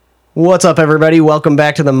What's up, everybody? Welcome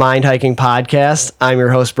back to the Mind Hiking Podcast. I'm your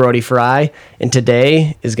host, Brody Fry, and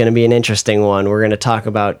today is going to be an interesting one. We're going to talk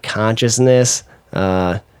about consciousness,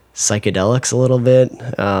 psychedelics a little bit.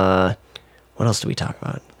 What else do we talk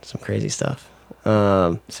about? Some crazy stuff.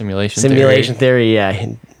 Simulation theory,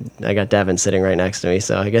 yeah. I got Devin sitting right next to me,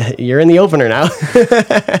 so you're in the opener now.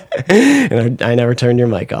 And I never turned your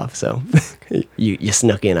mic off, so you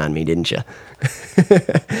snuck in on me, didn't you?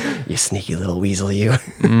 You sneaky little weasel, you. All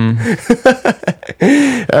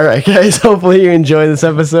right, guys, hopefully you enjoy this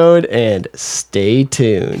episode, and stay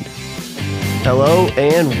tuned. Hello,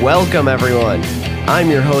 and welcome, everyone. I'm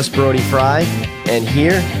your host, Brody Fry, and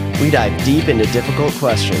here we dive deep into difficult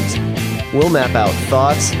questions. We'll map out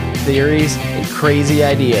thoughts, theories, and crazy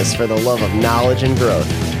ideas for the love of knowledge and growth.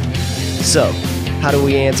 So, how do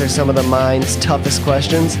we answer some of the mind's toughest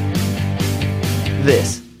questions?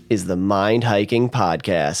 This is the Mind Hiking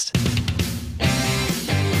Podcast.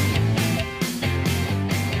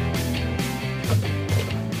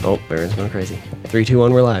 Oh, Baron's going crazy. 3, 2,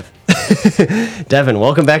 1, we're live. Devin,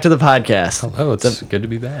 welcome back to the podcast. Hello, it's good to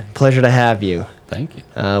be back. Pleasure to have you. Thank you.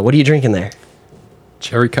 What are you drinking there?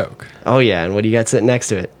 Cherry Coke. Oh, yeah, and what do you got sitting next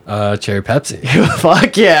to it? Cherry Pepsi.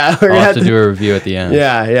 Fuck yeah. I'll have to do a review at the end.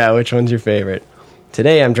 Yeah, which one's your favorite?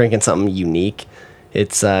 Today I'm drinking something unique.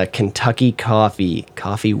 It's Kentucky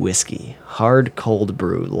coffee whiskey, hard cold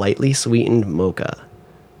brew, lightly sweetened mocha,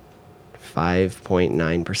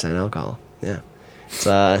 5.9% alcohol. Yeah,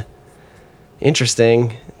 it's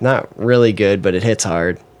interesting. Not really good, but it hits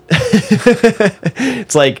hard.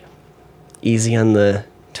 It's like easy on the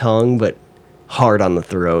tongue, but hard on the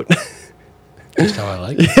throat. Just how I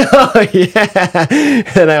like it. Oh yeah,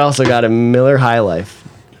 and I also got a Miller High Life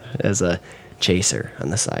as a chaser on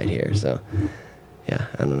the side here, so. Yeah,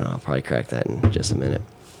 I don't know. I'll probably crack that in just a minute.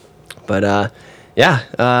 But,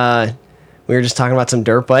 we were just talking about some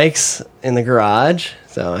dirt bikes in the garage.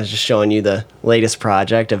 So I was just showing you the latest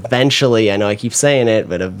project. Eventually, I know I keep saying it,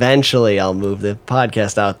 but eventually I'll move the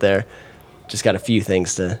podcast out there. Just got a few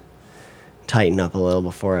things to tighten up a little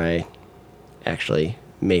before I actually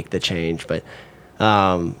make the change. But,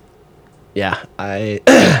 I'm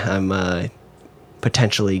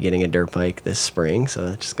potentially getting a dirt bike this spring, so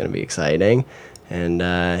that's just going to be exciting.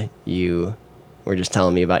 And you were just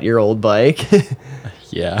telling me about your old bike.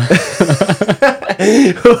 Yeah.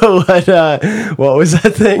 What was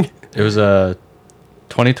that thing? It was a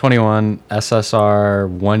 2021 SSR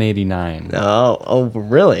 189. Oh,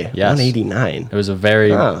 really? Yes. 189. It was a very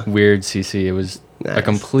weird CC. It was a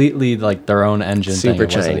completely like their own engine Super thing.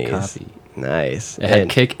 It Chinese. wasn't a copy. Nice. It had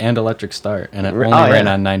kick and electric start, and it only ran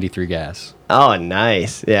on 93 gas. Oh,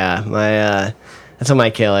 nice. Yeah, my that's what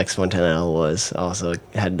my KLX 110L was. Also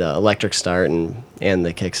had the electric start and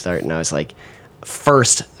the kick start, and I was like,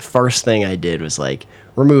 first thing I did was like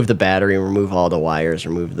remove the battery, remove all the wires,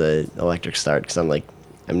 remove the electric start, because I'm like,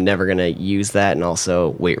 I'm never gonna use that, and also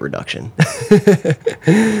weight reduction.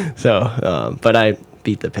 So, but I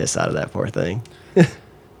beat the piss out of that poor thing.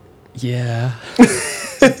 Yeah.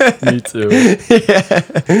 Me too.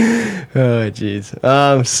 Yeah. Oh, jeez.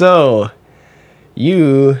 So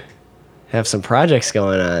you have some projects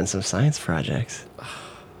going on, some science projects.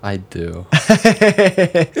 I do.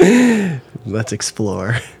 Let's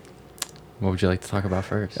explore. What would you like to talk about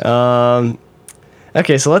first?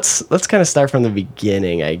 Okay, so let's kind of start from the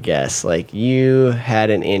beginning, I guess. Like, you had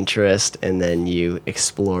an interest, and then you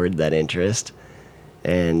explored that interest.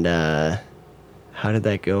 And how did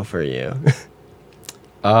that go for you?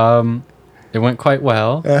 It went quite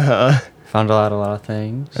well. Uh-huh. Found out a lot of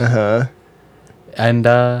things. Uh-huh. And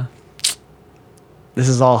this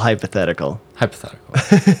is all hypothetical. Hypothetical.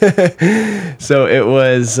 So it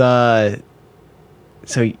was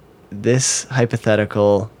so this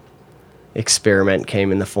hypothetical experiment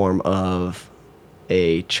came in the form of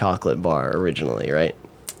a chocolate bar originally, right?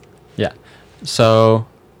 Yeah. So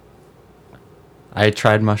I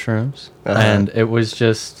tried mushrooms, and it was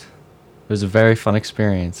a very fun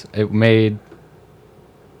experience. It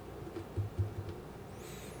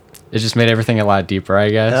just made everything a lot deeper, I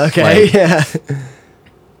guess. Okay, like, yeah.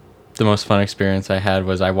 The most fun experience I had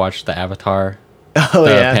was I watched the Avatar,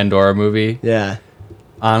 Pandora movie. Yeah.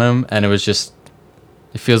 On them, and it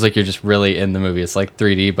feels like you're just really in the movie. It's like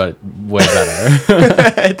 3D, but way better.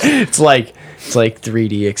 It's like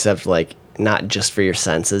 3D, except like not just for your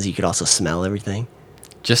senses. You could also smell everything.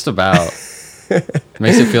 Just about.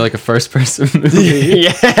 Makes it feel like a first-person movie.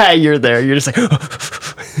 Yeah, you're there. You're just like...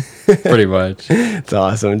 Pretty much. It's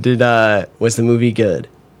awesome. Was the movie good?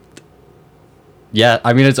 Yeah,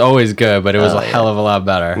 I mean, it's always good, but it was a hell of a lot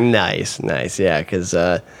better. Nice. Yeah, because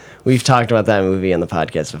we've talked about that movie on the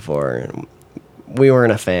podcast before. And we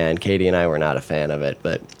weren't a fan. Katie and I were not a fan of it,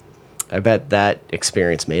 but I bet that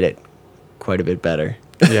experience made it quite a bit better.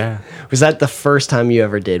 Yeah. Was that the first time you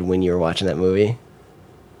ever did when you were watching that movie?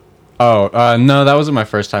 Oh, no, that wasn't my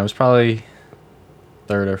first time. It was probably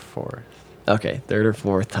third or fourth. Okay, third or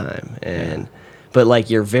fourth time. But like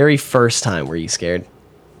your very first time, were you scared?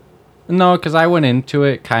 No, because I went into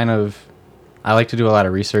it kind of. I like to do a lot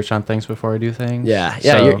of research on things before I do things. Yeah,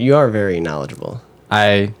 So you are very knowledgeable.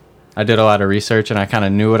 I did a lot of research and I kind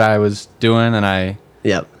of knew what I was doing, and I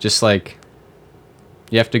Yep. just like.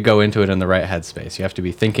 You have to go into it in the right headspace. You have to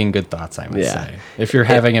be thinking good thoughts, I would say. If you're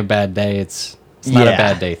having a bad day, it's not a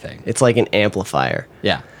bad day thing. It's like an amplifier.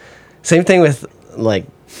 Yeah. Same thing with like,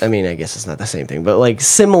 I mean, I guess it's not the same thing, but like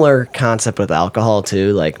similar concept with alcohol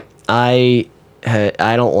too. Like I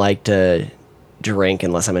don't like to drink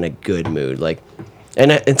unless I'm in a good mood. Like,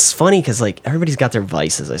 and it's funny because like everybody's got their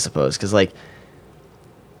vices, I suppose. Because like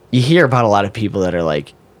you hear about a lot of people that are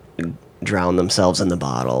like drown themselves in the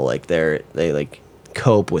bottle. Like they like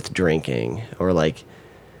cope with drinking, or like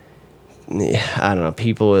I don't know,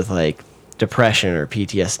 people with like depression or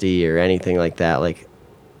PTSD or anything like that. Like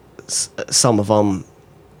some of them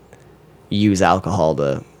use alcohol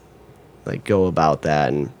to like go about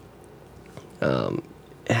that, and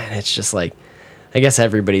it's just like, I guess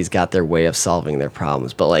everybody's got their way of solving their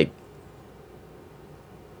problems, but like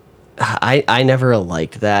I never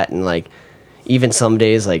liked that. And like even some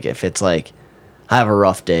days, like if it's like I have a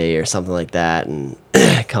rough day or something like that, and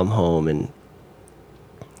come home and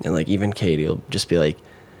like even Katie will just be like,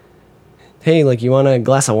 hey, like you want a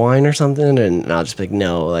glass of wine or something? And I'll just be like,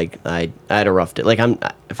 no, like I had a rough day. Like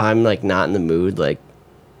if I'm like not in the mood, like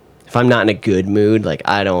if I'm not in a good mood, like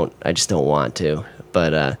I just don't want to.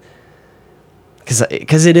 But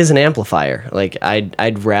because it is an amplifier. Like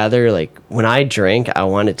I'd rather, like when I drink, I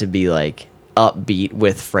want it to be like upbeat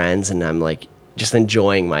with friends, and I'm like just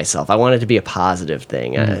enjoying myself. I want it to be a positive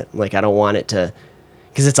thing. Like I don't want it to,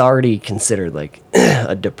 because it's already considered like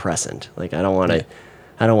a depressant. Like I don't want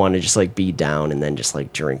to just like be down and then just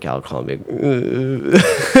like drink alcohol and be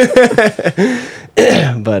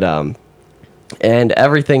but and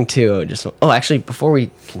everything too. Actually, before we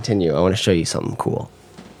continue, I want to show you something cool.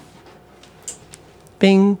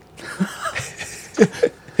 Bing.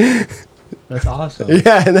 That's awesome.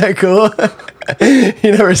 Yeah, isn't that cool?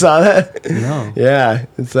 You never saw that? No. Yeah,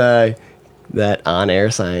 it's that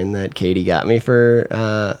on-air sign that Katie got me for,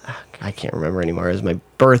 I can't remember anymore. It was my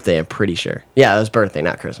birthday, I'm pretty sure. Yeah, it was birthday,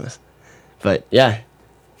 not Christmas. But yeah,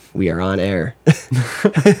 we are on air. Yeah,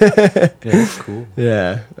 that's cool.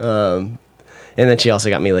 Yeah. And then she also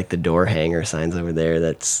got me like the door hanger signs over there.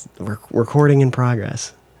 That's recording in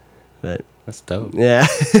progress. But That's dope. yeah.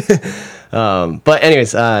 But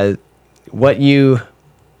anyways, what you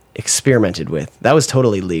experimented with, that was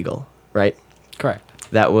totally legal, right? Correct.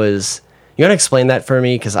 That was, you want to explain that for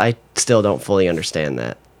me? Because I still don't fully understand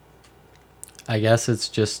that. I guess it's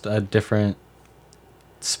just a different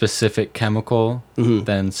specific chemical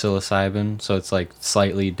than psilocybin. So it's like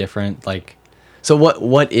slightly different. Like, So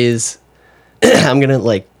what is, I'm going to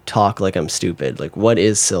like talk like I'm stupid. Like what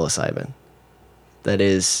is psilocybin? That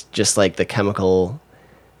is just like the chemical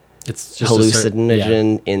it's just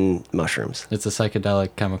hallucinogen in mushrooms. It's a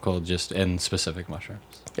psychedelic chemical just in specific mushrooms.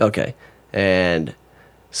 Okay. And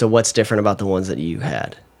so what's different about the ones that you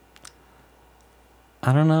had?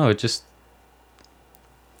 I don't know. It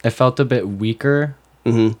felt a bit weaker,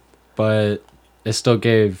 but it still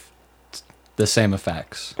gave the same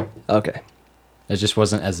effects. Okay. It just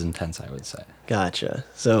wasn't as intense, I would say. Gotcha.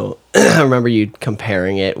 So I remember you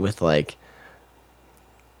comparing it with like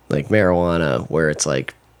marijuana, where it's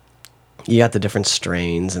like you got the different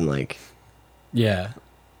strains and like. Yeah.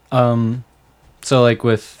 So like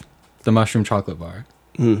with the mushroom chocolate bar,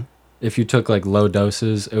 if you took like low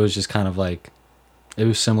doses, it was just kind of like, it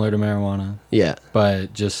was similar to marijuana. Yeah.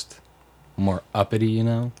 But just more uppity, you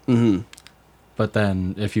know? Mm-hmm. But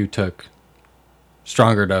then if you took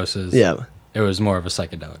stronger doses, it was more of a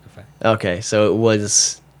psychedelic effect. Okay. So it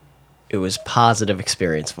was positive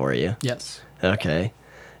experience for you. Yes. Okay.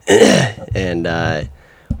 And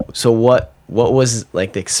so what was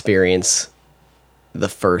like the experience the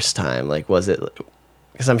first time? Like was it,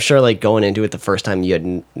 because I'm sure like going into it the first time you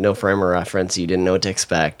had no frame of reference, you didn't know what to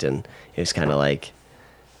expect, and it was kind of like,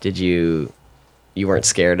 you weren't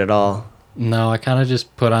scared at all? No, I kind of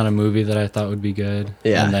just put on a movie that I thought would be good.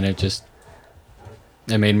 Yeah. And then it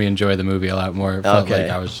made me enjoy the movie a lot more. It felt like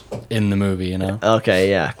I was in the movie, you know? Okay,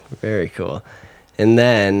 yeah. Very cool. And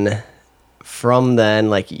then from then,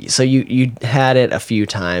 like, so you had it a few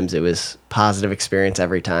times. It was positive experience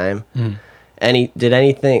every time. Did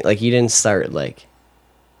anything, like, you didn't start, like,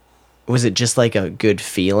 was it just like a good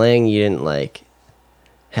feeling? You didn't like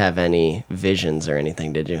have any visions or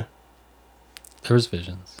anything, did you? There was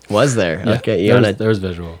visions. Was there? Yeah, Okay, there was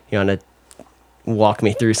visual. you wanna walk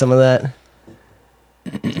me through some of that?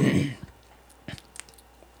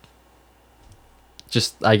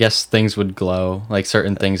 Just, I guess things would glow, like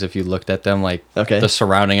certain things if you looked at them, like Okay. the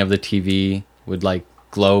surrounding of the TV would like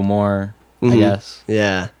glow more, I Mhm. guess.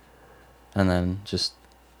 Yeah. And then just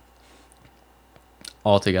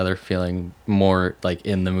altogether feeling more like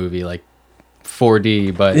in the movie, like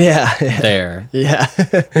 4D, but Yeah. there. Yeah.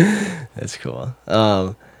 That's cool.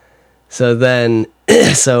 So then,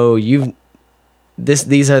 so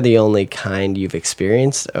these are the only kind you've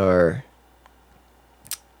experienced, or?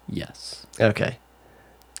 Yes. Okay.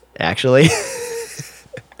 Actually?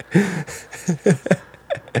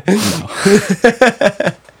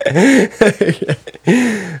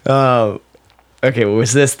 Okay,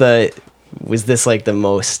 was this like the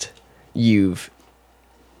most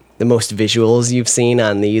visuals you've seen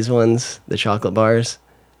on these ones, the chocolate bars?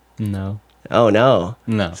 No. Oh no.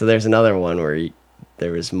 No. So there's another one where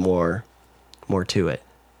there was more to it.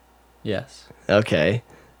 Yes. Okay.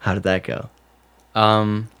 How did that go?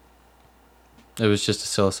 It was just a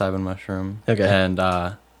psilocybin mushroom. Okay. And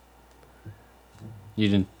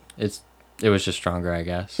it was just stronger, I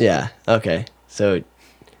guess. Yeah. Okay. So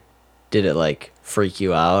did it like freak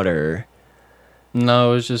you out, or?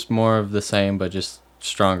 No, it was just more of the same, but just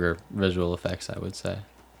stronger visual effects, I would say.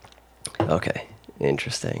 Okay.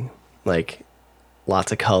 Interesting. Like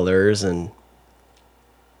lots of colors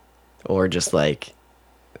or just like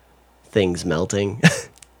things melting.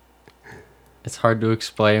 It's hard to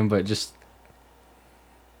explain, but just,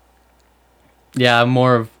 yeah,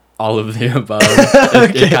 more of all of the above.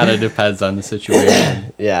 It kind of depends on the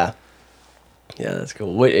situation. Yeah. Yeah, that's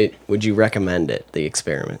cool. Would you recommend it, the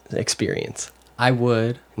experience? I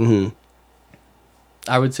would. Mm-hmm.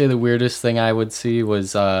 I would say the weirdest thing I would see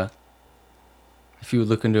was if you would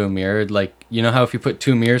look into a mirror, like, you know how if you put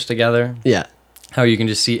two mirrors together, Yeah. how you can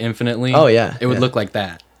just see infinitely? Oh, yeah. It would yeah. look like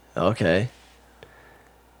that. Okay.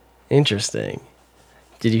 Interesting.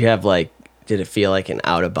 Did it feel like an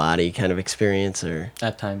out of body kind of experience, or?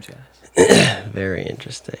 At times, yes. Very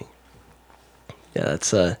interesting. Yeah,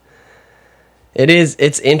 it's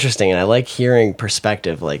interesting, and I like hearing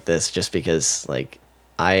perspective like this just because like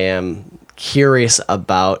I am curious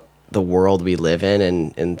about the world we live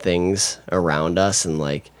in and things around us, and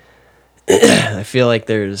like I feel like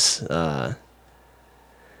there's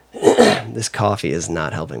this coffee is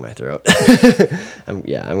not helping my throat. I'm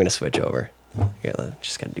gonna switch over.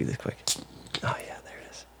 Just gotta do this quick. Oh yeah, there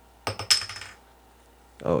it is.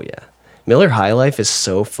 Oh yeah, Miller High Life is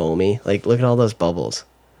so foamy. Like, look at all those bubbles.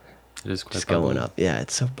 It is quite Just bubbly. going up. Yeah,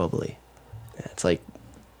 it's so bubbly. Yeah, it's like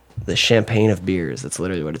the champagne of beers. That's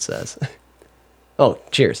literally what it says. Oh,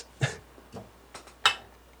 cheers.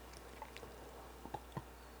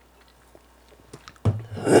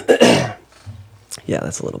 Yeah,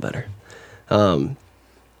 that's a little better.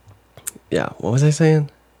 Yeah, what was I saying?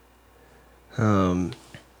 I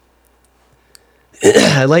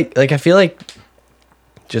feel like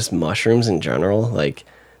just mushrooms in general, like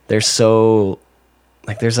they're so,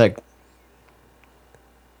 like there's like,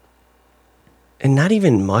 and not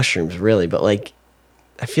even mushrooms really, but like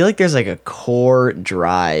I feel like there's like a core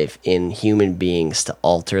drive in human beings to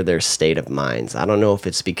alter their state of minds. I don't know if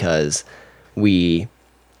it's because we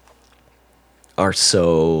are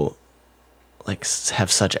so like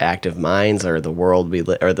have such active minds, or the world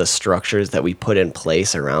or the structures that we put in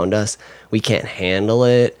place around us, we can't handle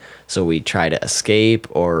it, so we try to escape,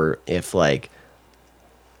 or if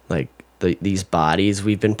these bodies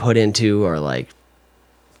we've been put into are like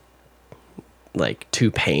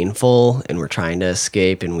too painful and we're trying to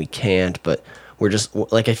escape and we can't, but we're just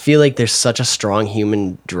like, I feel like there's such a strong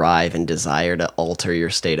human drive and desire to alter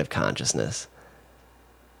your state of consciousness.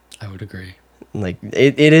 I would agree. Like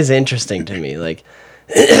it is interesting to me, like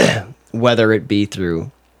whether it be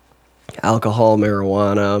through alcohol,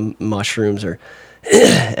 marijuana, mushrooms, or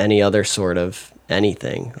any other sort of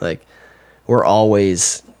anything, like we're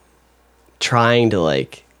always trying to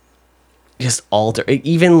like just alter,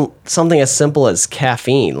 even something as simple as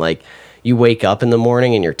caffeine. Like you wake up in the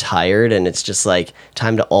morning and you're tired, and it's just like,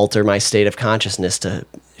 time to alter my state of consciousness to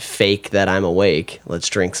fake that I'm awake. Let's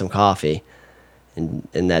drink some coffee. And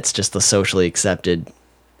that's just the socially accepted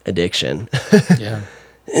addiction. Yeah.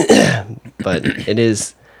 But it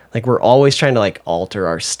is like we're always trying to like alter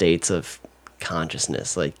our states of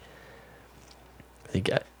consciousness. Like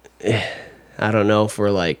I don't know if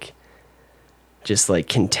we're like just like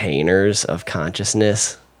containers of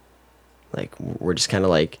consciousness. Like we're just kind of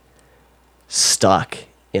like stuck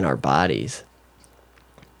in our bodies.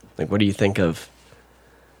 Like, what do you think of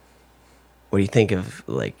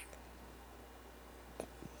like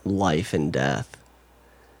life and death?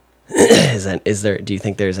 Do you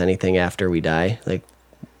think there's anything after we die? Like,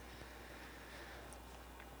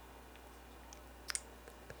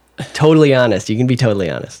 totally honest. You can be totally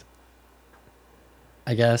honest.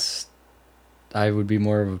 I guess I would be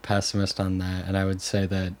more of a pessimist on that, and I would say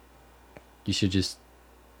that you should just...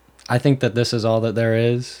 I think that this is all that there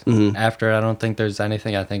is. Mm-hmm. After, I don't think there's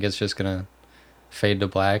anything. I think it's just gonna fade to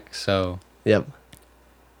black. So Yep.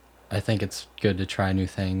 I think it's good to try new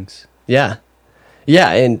things. Yeah.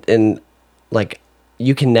 Yeah, and like,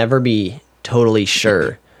 you can never be totally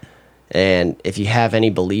sure. And if you have any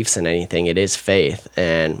beliefs in anything, it is faith.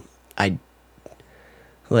 And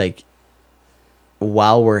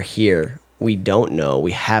while we're here, we don't know.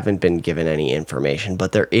 We haven't been given any information,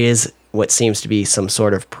 but there is what seems to be some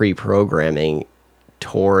sort of pre-programming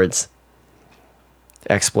towards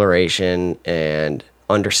exploration and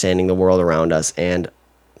understanding the world around us and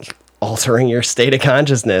altering your state of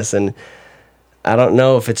consciousness. And I don't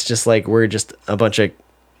know if it's just like we're just a bunch of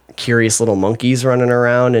curious little monkeys running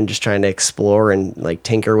around and just trying to explore and like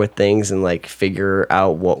tinker with things and like figure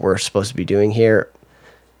out what we're supposed to be doing here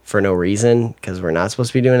for no reason, because we're not supposed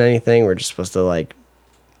to be doing anything. We're just supposed to like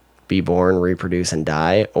be born, reproduce, and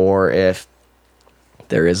die. Or if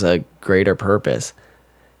there is a greater purpose,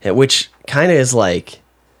 which kind of is like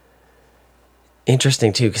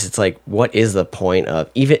interesting too, because it's like, what is the point of,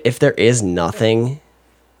 even if there is nothing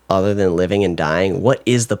other than living and dying, what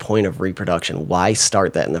is the point of reproduction? Why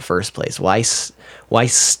start that in the first place? Why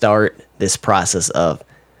start this process of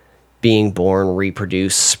being born,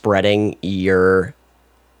 reproduce, spreading the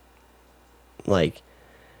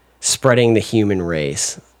human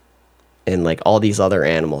race? And like all these other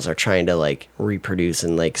animals are trying to like reproduce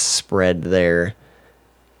and like spread their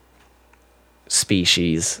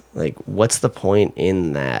species. Like, what's the point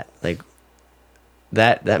in that? Like,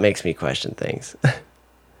 that makes me question things.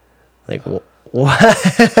 Like,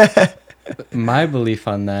 what? My belief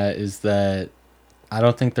on that is that I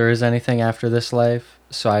don't think there is anything after this life.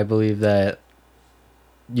 So I believe that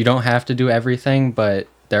you don't have to do everything, but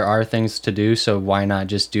there are things to do. So why not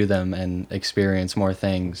just do them and experience more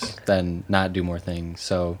things than not do more things?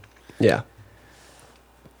 So Yeah.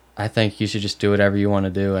 I think you should just do whatever you want to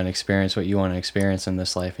do and experience what you want to experience in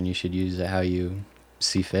this life, and you should use it how you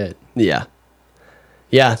see fit. Yeah.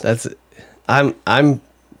 Yeah, I'm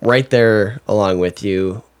right there along with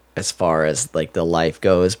you as far as like the life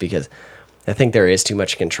goes, because I think there is too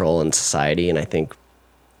much control in society, and I think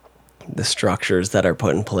the structures that are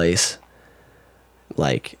put in place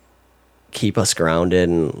like keep us grounded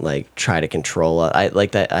and like try to control it. I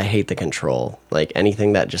like that. I hate the control. Like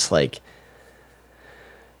anything that just like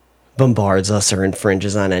bombards us or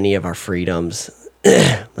infringes on any of our freedoms,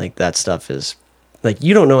 like that stuff is like,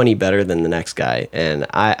 you don't know any better than the next guy, and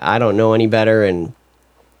I don't know any better, and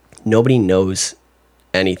nobody knows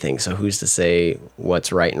anything. So who's to say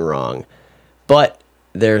what's right and wrong? But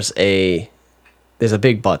there's a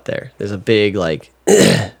big but there. There's a big like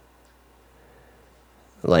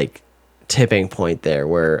like tipping point there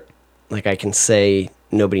where like I can say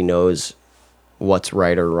nobody knows what's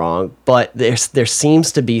right or wrong, but there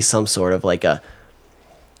seems to be some sort of like a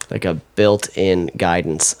built-in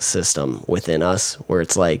guidance system within us where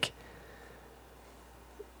it's like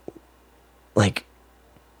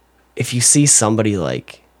if you see somebody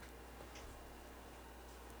like,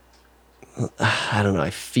 I don't know,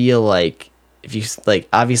 I feel like if you like,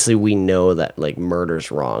 obviously we know that like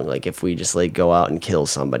murder's wrong. Like if we just like go out and kill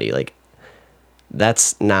somebody, like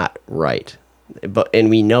that's not right. And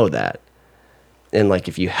we know that. And like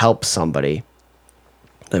if you help somebody,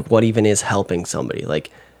 like what even is helping somebody?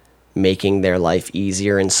 Like making their life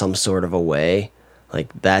easier in some sort of a way.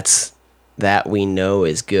 Like that we know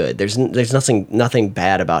is good. There's nothing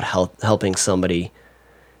bad about helping somebody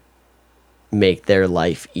make their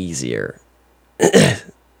life easier.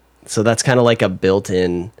 So that's kind of like a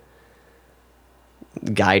built-in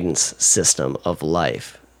guidance system of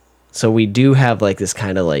life. So we do have like this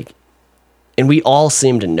kind of like, and we all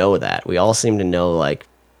seem to know that. We all seem to know like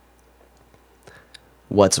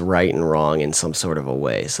what's right and wrong in some sort of a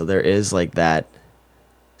way. So there is like that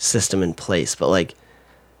system in place, but like,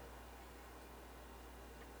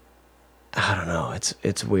 I don't know.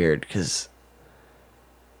 It's weird because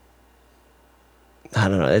I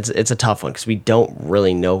don't know. It's a tough one because we don't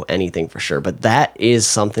really know anything for sure. But that is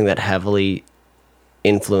something that heavily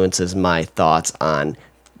influences my thoughts on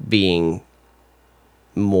being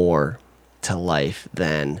more to life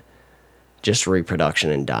than just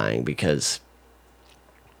reproduction and dying, because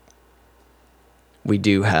we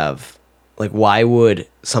do have, like, why would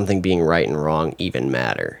something being right and wrong even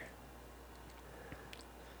matter?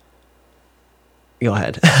 Go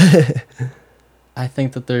ahead. I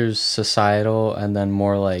think that there's societal and then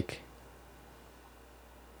more like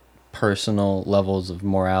personal levels of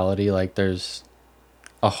morality. Like there's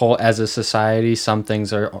a whole, as a society, some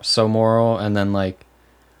things are so moral, and then like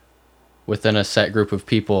within a set group of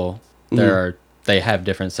people, they have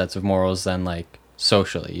different sets of morals than like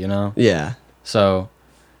socially, you know? Yeah. So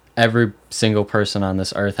every single person on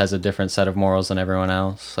this earth has a different set of morals than everyone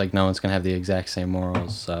else. Like no one's gonna have the exact same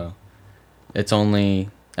morals. So it's only,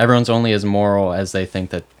 everyone's only as moral as they think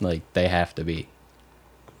that like they have to be,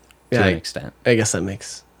 to an extent. I guess that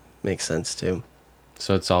makes sense too.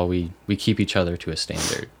 So it's all, we keep each other to a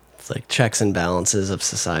standard. It's like checks and balances of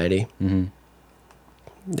society. Mm-hmm.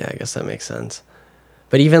 Yeah, I guess that makes sense.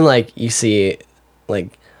 But even like you see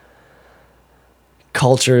like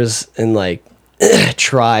cultures and like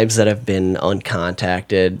tribes that have been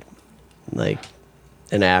uncontacted, like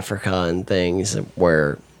in Africa and things,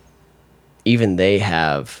 where even they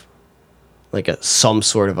have like some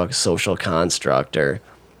sort of a social construct, or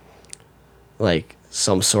like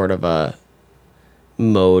some sort of a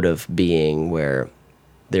mode of being where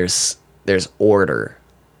there's order.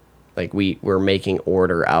 Like we're making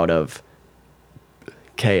order out of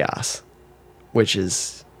chaos, which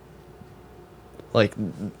is like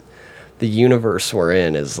the universe we're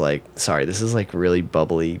in is like, sorry, this is like really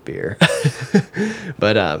bubbly beer.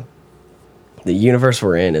 But the universe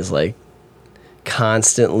we're in is like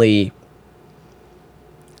constantly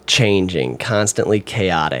changing, constantly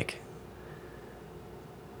chaotic.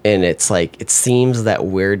 And it's like, it seems that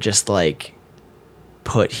we're just like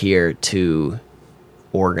put here to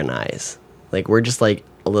organize. Like we're just like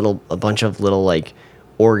a bunch of little like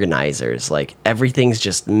organizers. Like everything's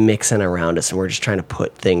just mixing around us and we're just trying to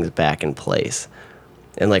put things back in place.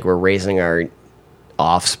 And like we're raising our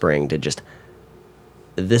offspring to just,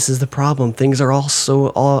 this is the problem. Things are all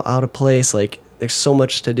out of place. Like there's so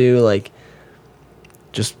much to do. Like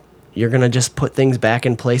just, you're going to just put things back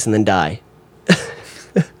in place and then die.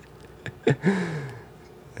 I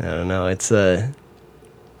don't know. It's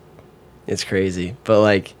crazy, but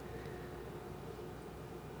like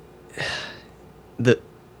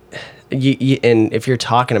and if you're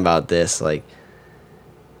talking about this, like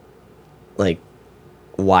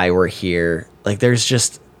why we're here, like there's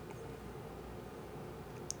just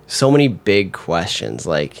so many big questions.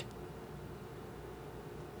 Like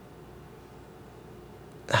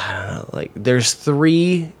I don't know. Like there's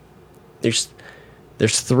three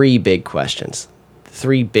big questions.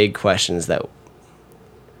 Three big questions that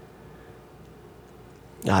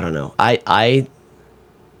I don't know. I've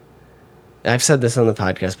said this on the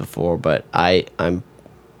podcast before, but I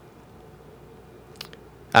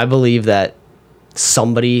believe that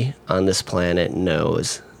somebody on this planet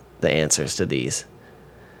knows the answers to these.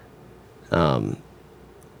 But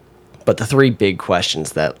the three big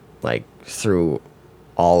questions that like through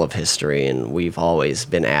all of history and we've always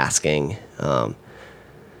been asking, and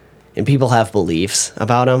people have beliefs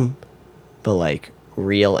about them, but like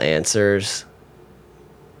real answers,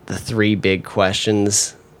 the three big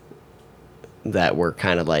questions that we're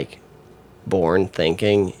kind of like born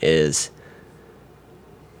thinking is,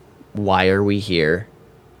 why are we here?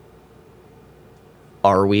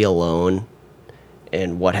 Are we alone?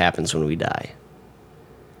 And what happens when we die?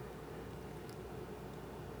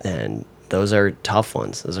 And those are tough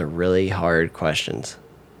ones. Those are really hard questions.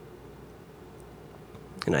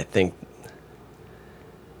 And I think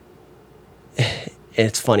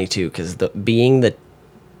it's funny too, because being the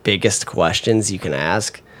biggest questions you can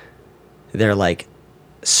ask, they're like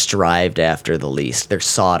strived after the least. They're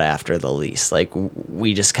sought after the least. Like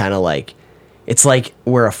we just kind of like, it's like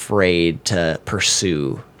we're afraid to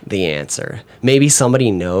pursue the answer. Maybe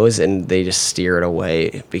somebody knows and they just steer it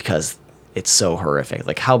away because it's so horrific.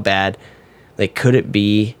 Like how bad, like could it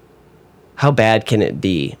be? How bad can it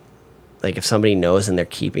be? Like if somebody knows and they're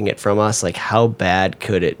keeping it from us, like how bad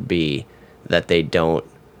could it be that they don't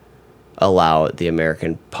allow the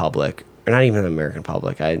American public, or not even the American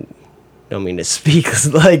public, I don't mean to speak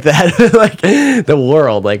like that, like the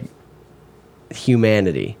world, like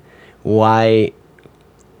humanity. Why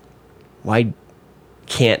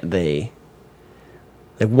can't they?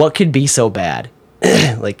 Like what could be so bad?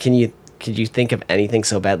 Like could you think of anything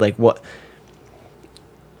so bad? Like what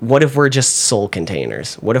if we're just soul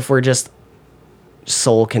containers? What if we're just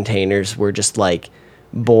soul containers? We're just like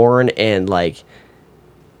born and like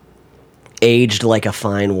aged like a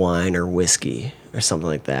fine wine or whiskey or something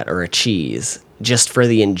like that, or a cheese, just for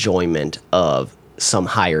the enjoyment of some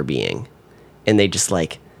higher being. And they just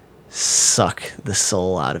like suck the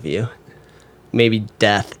soul out of you. Maybe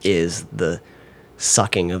death is the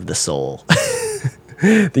sucking of the soul.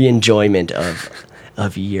 The enjoyment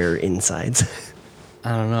of your insides.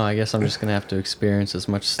 I don't know. I guess I'm just going to have to experience as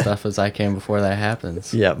much stuff as I can before that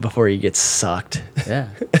happens. Yeah, before you get sucked. Yeah.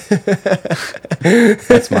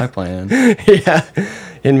 That's my plan. Yeah.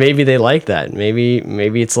 And maybe they like that. Maybe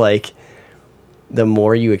it's like the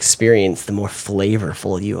more you experience, the more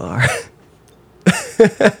flavorful you are.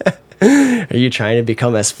 Are you trying to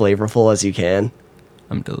become as flavorful as you can?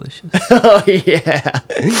 I'm delicious. Oh yeah.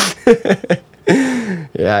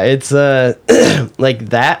 Yeah, it's like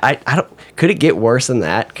that. I don't. Could it get worse than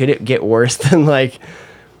that? Could it get worse than like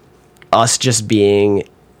us just being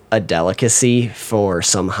a delicacy for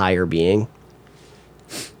some higher being?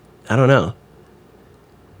 I don't know.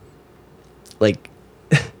 Like,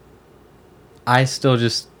 I still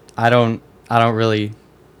just I don't really.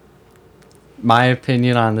 My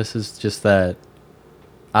opinion on this is just that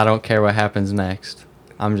I don't care what happens next.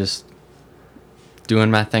 I'm just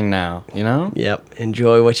doing my thing now, you know? yep.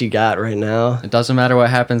 Enjoy what you got right now. It doesn't matter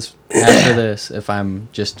what happens after this if I'm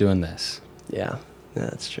just doing this. Yeah,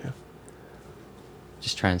 that's true.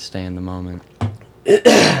 Just try and stay in the moment.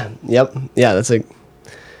 Yep. Yeah, that's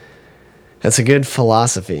a good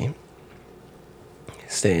philosophy.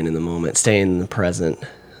 Staying in the moment, staying in the present.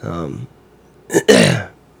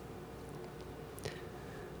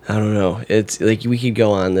 I don't know. It's like we could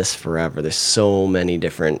go on this forever. There's so many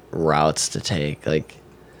different routes to take. Like,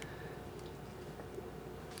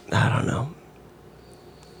 I don't know.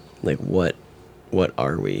 Like, what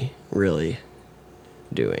are we really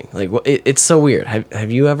doing? Like, it's so weird.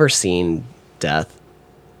 Have you ever seen death?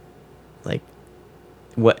 Like,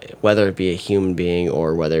 whether it be a human being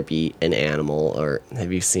or whether it be an animal, or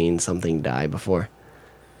have you seen something die before?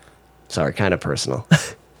 Sorry, kind of personal.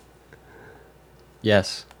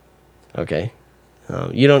 Yes. Okay.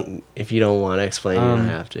 You don't, if you don't want to explain, you don't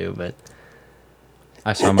have to, but.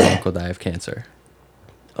 I saw my uncle die of cancer.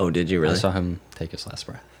 Oh, did you really? I saw him take his last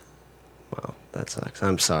breath. Wow, that sucks.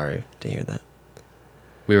 I'm sorry to hear that.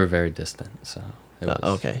 We were very distant, so it was...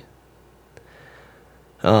 Okay.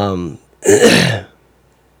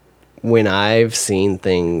 When I've seen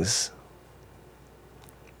things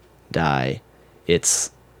die,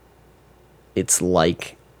 it's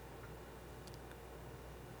like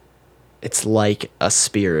a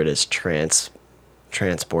spirit is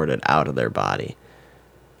transported out of their body.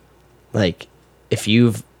 Like, if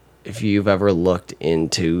you've ever looked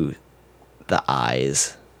into the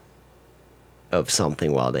eyes of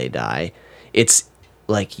something while they die, it's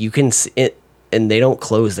like you can see it, and they don't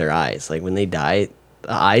close their eyes. Like, when they die,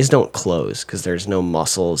 the eyes don't close because there's no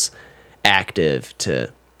muscles active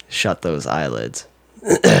to shut those eyelids.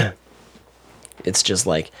 It's just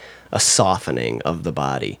like a softening of the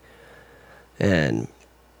body. And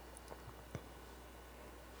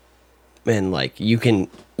like you can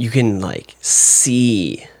like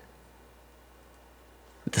see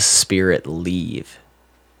the spirit leave.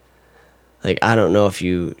 Like, I don't know if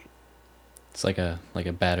you... It's like a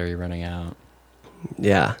battery running out.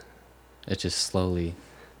 Yeah. It just slowly...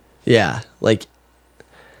 Yeah, like,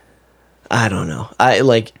 I don't know. I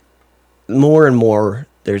like more and more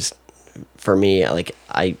there's, for me, like,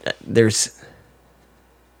 there's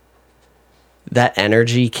that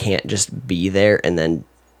energy can't just be there and then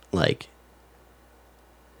like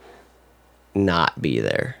not be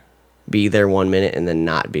there. Be there 1 minute and then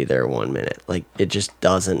not be there 1 minute. Like, it just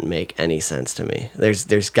doesn't make any sense to me.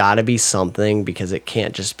 There's got to be something, because it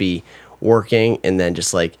can't just be working and then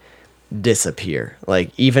just like disappear.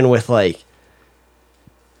 Like, even with like,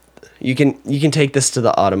 you can take this to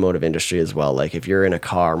the automotive industry as well. Like, if you're in a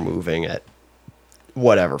car moving at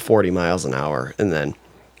whatever 40 miles an hour and then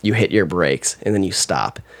you hit your brakes and then you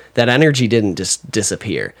stop, that energy didn't just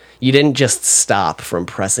disappear. You didn't just stop from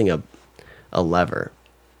pressing a lever.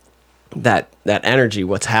 That energy,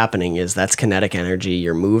 what's happening is that's kinetic energy.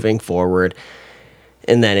 You're moving forward,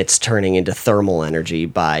 and then it's turning into thermal energy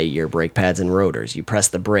by your brake pads and rotors. You press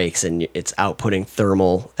the brakes, and it's outputting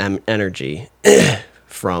thermal energy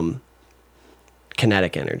from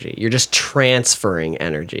kinetic energy. You're just transferring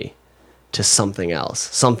energy to something else,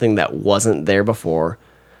 something that wasn't there before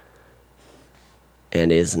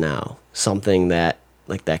and is now. Something that,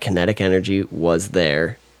 like, that kinetic energy was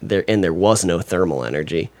there, and there was no thermal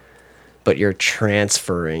energy, but you're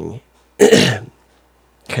transferring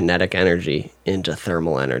kinetic energy into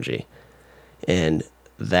thermal energy. And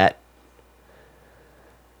that,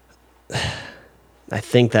 I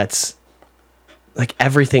think that's, like,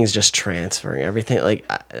 everything's just transferring. Everything, like,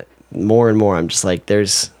 more and more, I'm just like,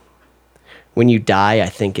 when you die, I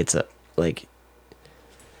think it's like,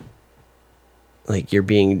 like you're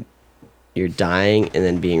dying and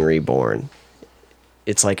then being reborn.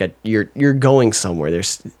 It's like you're going somewhere.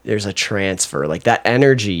 There's a transfer, like that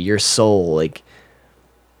energy, your soul, like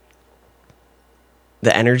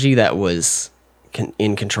the energy that was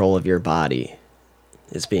in control of your body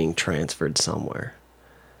is being transferred somewhere.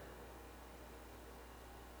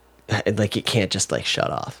 Like it can't just like shut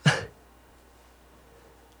off.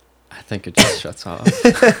 I think it just shuts off.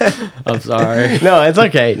 I'm sorry. No, it's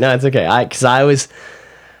okay.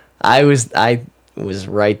 I was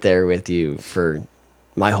right there with you for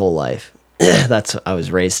my whole life. I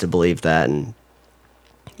was raised to believe that, and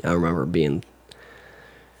I remember being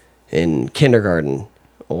in kindergarten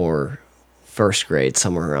or first grade,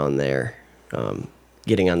 somewhere around there,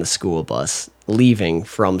 getting on the school bus, leaving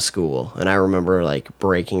from school, and I remember like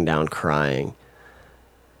breaking down crying.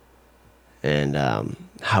 And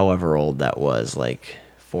however old that was, like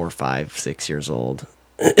 4, 5, 6 years old,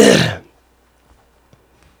 and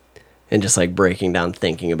just like breaking down,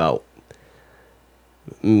 thinking about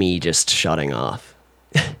me just shutting off.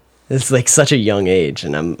 It's like such a young age,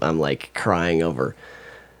 and I'm like crying over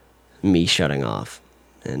me shutting off,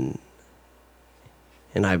 and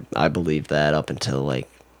I believed that up until like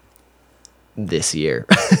this year.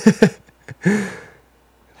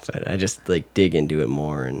 But I just like dig into it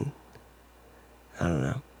more, and I don't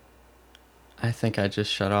know. I think I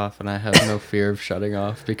just shut off, and I have no fear of shutting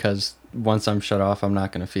off, because once I'm shut off, I'm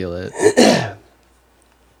not going to feel it.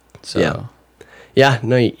 So. Yeah,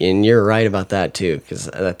 no, and you're right about that too, because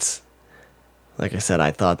that's, like I said,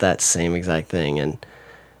 I thought that same exact thing,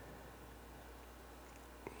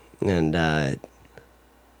 and I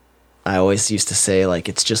always used to say, like,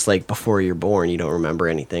 it's just like before you're born, you don't remember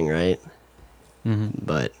anything, right? Mm-hmm.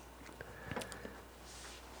 But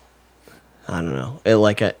I don't know.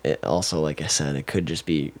 It also, like I said, it could just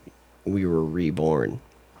be we were reborn.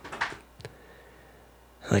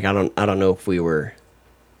 Like I don't know if we were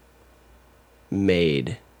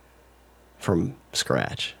made from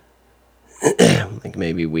scratch. Like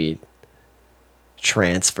maybe we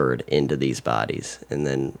transferred into these bodies, and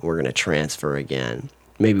then we're going to transfer again.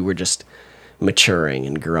 Maybe we're just maturing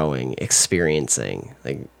and growing, experiencing.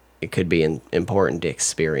 Like it could be important to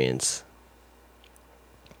experience,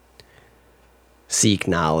 seek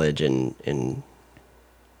knowledge, and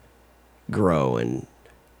grow, and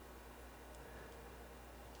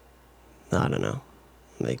I don't know,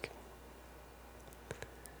 like.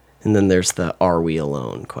 And then there's the "Are we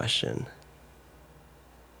alone?" question.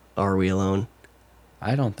 Are we alone?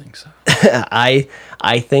 I don't think so. I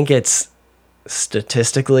think it's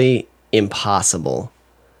statistically impossible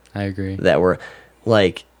I agree. that we're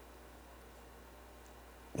like.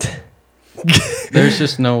 There's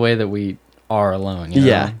just no way that we are alone. You know?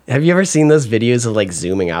 Yeah. Have you ever seen those videos of like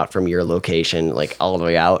zooming out from your location, like all the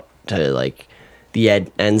way out to like the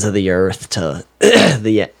ends of the earth, to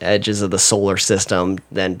the edges of the solar system,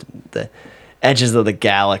 then the edges of the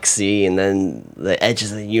galaxy, and then the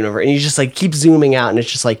edges of the universe, and you just like keep zooming out, and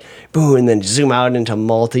it's just like boom, and then zoom out into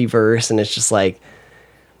multiverse, and it's just like,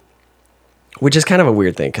 which is kind of a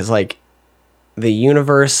weird thing, because like the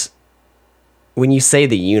universe, when you say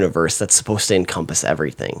the universe, that's supposed to encompass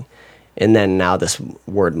everything, and then now this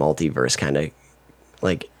word multiverse kind of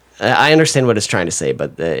like, I understand what it's trying to say,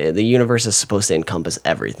 but the universe is supposed to encompass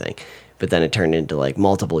everything, but then it turned into like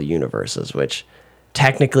multiple universes, which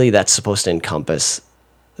technically that's supposed to encompass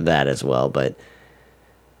that as well, but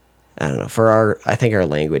I don't know. I think our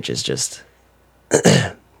language is just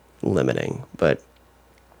limiting, but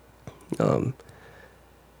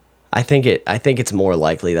I think it's more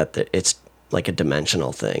likely that it's like a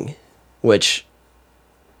dimensional thing, which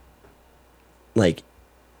like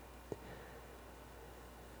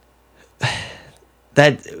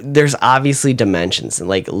that there's obviously dimensions, and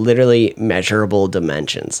like literally measurable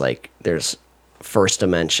dimensions. Like there's first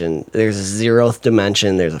dimension, there's a 0th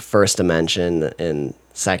dimension, there's a first dimension, and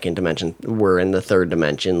second dimension. We're in the third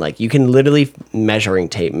dimension. Like you can literally measuring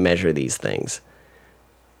tape measure these things,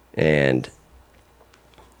 and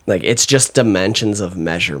like it's just dimensions of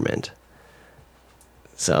measurement.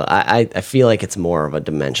 So I feel like it's more of a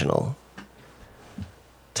dimensional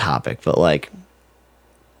topic, but like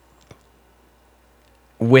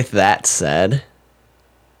with that said,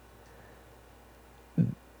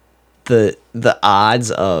 the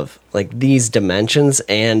odds of like these dimensions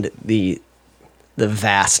and the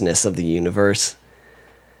vastness of the universe,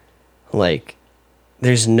 like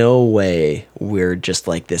there's no way we're just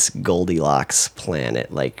like this Goldilocks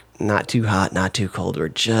planet, like not too hot, not too cold, we're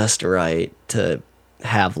just right to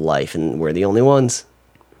have life, and we're the only ones.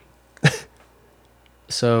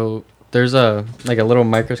 So there's a little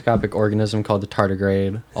microscopic organism called the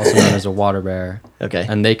tardigrade, also known as a water bear. Okay.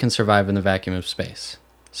 And they can survive in the vacuum of space.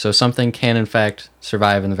 So something can in fact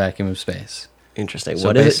survive in the vacuum of space. Interesting. So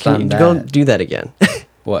What is it? based Can on you go that- do that again?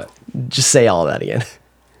 What? Just say all that again.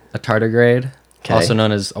 A tardigrade, Okay. also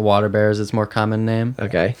known as a water bear is its more common name,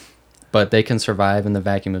 Okay. but they can survive in the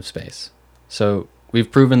vacuum of space. So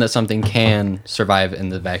we've proven that something can survive in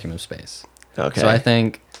the vacuum of space. Okay. So I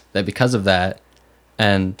think that because of that,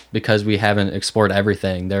 and because we haven't explored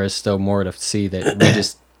everything, there is still more to see that we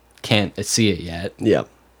just can't see it yet. Yep.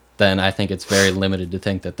 Then I think it's very limited to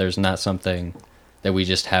think that there's not something that we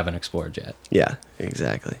just haven't explored yet. Yeah,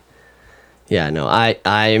 exactly. Yeah, no,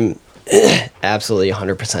 I'm absolutely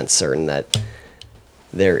 100% certain that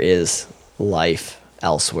there is life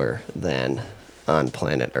elsewhere than on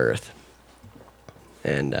planet Earth.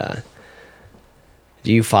 And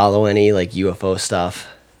do you follow any like UFO stuff?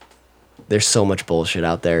 There's so much bullshit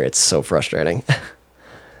out there. It's so frustrating.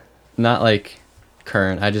 Not like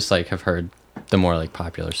current. I just like have heard the more like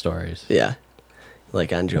popular stories. Yeah.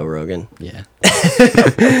 Like on Joe Rogan. Yeah.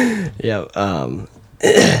 Yeah.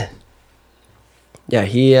 Yeah,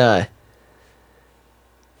 he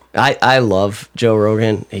I love Joe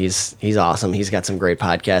Rogan. He's awesome. He's got some great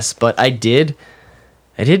podcasts, but I did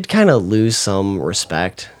kind of lose some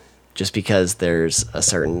respect just because there's a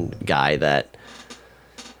certain guy that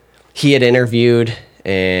he had interviewed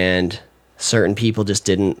and certain people just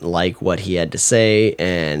didn't like what he had to say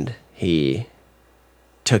and he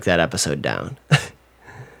took that episode down.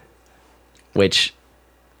 Which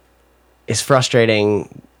is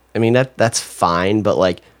frustrating. I mean, that's fine, but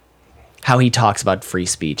like how he talks about free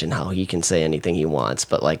speech and how he can say anything he wants,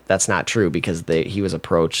 but like that's not true because he was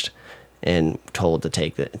approached and told to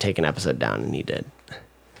take an episode down, and he did.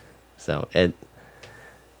 So it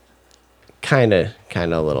kind of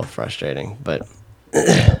a little frustrating, but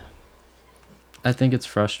I think it's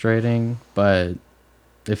frustrating, but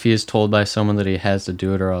if he is told by someone that he has to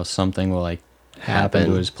do it or else something will like happen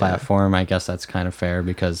to his platform, I guess that's kind of fair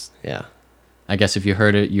because yeah. I guess if you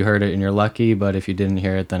heard it and you're lucky, but if you didn't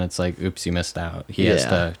hear it, then it's like, oops, you missed out. He has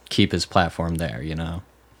to keep his platform there, you know?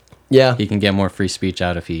 Yeah. He can get more free speech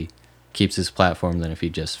out if he keeps his platform than if he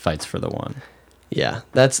just fights for the one. Yeah.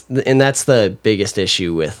 That's the biggest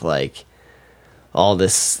issue with like all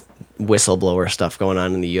this whistleblower stuff going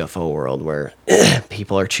on in the UFO world where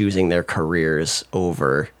people are choosing their careers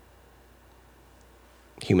over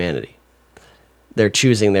humanity. They're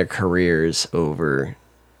choosing their careers over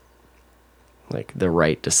like the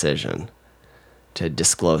right decision to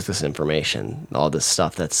disclose this information, all this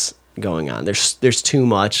stuff that's going on. There's too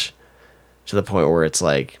much to the point where it's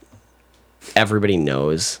like everybody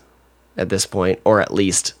knows at this point, or at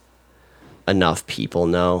least enough people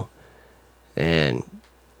know. And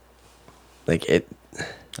like it,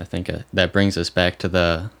 I think that brings us back to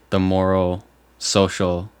the moral,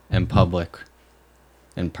 social, and public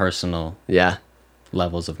and personal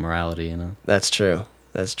levels of morality, you know? That's true.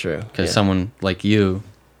 That's true. Because someone like you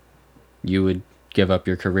would give up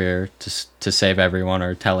your career to save everyone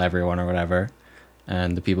or tell everyone or whatever.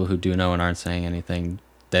 And the people who do know and aren't saying anything,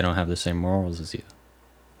 they don't have the same morals as you.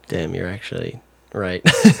 Damn, you're actually right.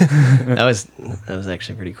 That was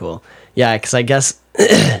actually pretty cool. Yeah, because I guess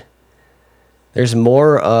there's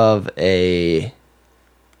more of a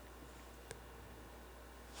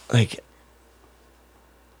like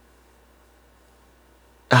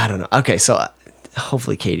I don't know. Okay, so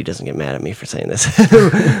hopefully Katie doesn't get mad at me for saying this,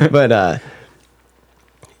 but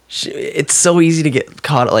it's so easy to get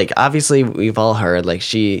caught. Like obviously we've all heard like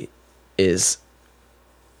she's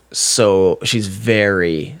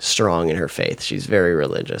very strong in her faith. She's very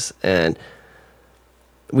religious, and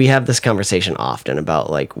we have this conversation often about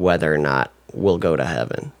like whether or not we'll go to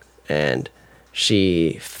heaven, and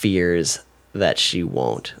she fears that she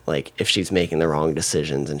won't, like if she's making the wrong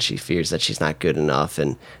decisions, and she fears that she's not good enough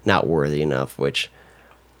and not worthy enough, which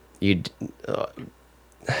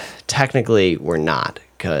technically we're not,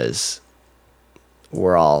 because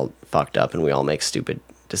we're all fucked up and we all make stupid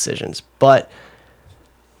decisions. But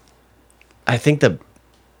I think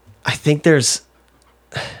there's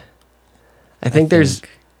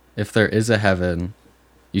if there is a heaven,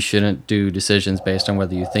 you shouldn't do decisions based on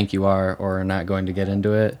whether you think you are or are not going to get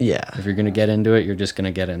into it. Yeah. If you're going to get into it, you're just going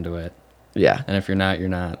to get into it. Yeah. And if you're not, you're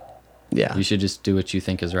not. Yeah. You should just do what you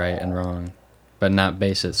think is right and wrong, but not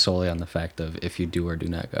base it solely on the fact of if you do or do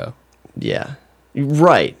not go. Yeah.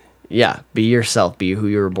 Right. Yeah. Be yourself. Be who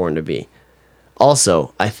you were born to be.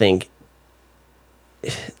 Also, I think,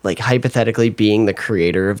 like, hypothetically being the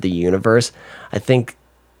creator of the universe, I think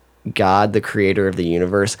God, the creator of the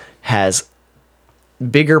universe, has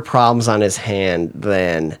bigger problems on his hand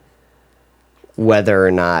than whether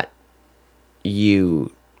or not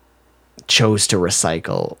you chose to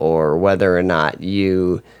recycle, or whether or not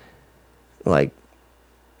you like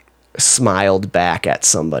smiled back at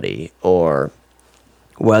somebody, or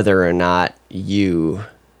whether or not you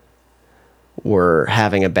were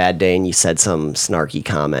having a bad day and you said some snarky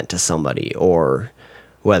comment to somebody, or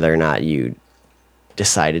whether or not you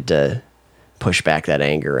decided to push back that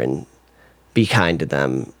anger and be kind to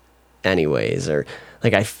them anyways. Or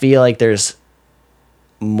like, I feel like there's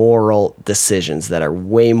moral decisions that are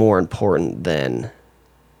way more important than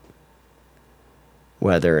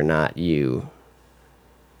whether or not you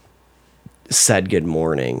said good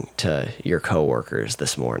morning to your coworkers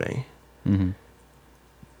this morning. Mm-hmm.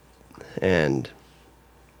 And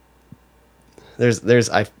I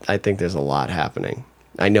think there's a lot happening.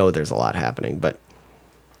 I know there's a lot happening, but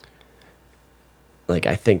like,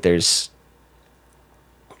 I think he's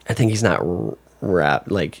not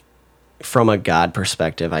like, from a God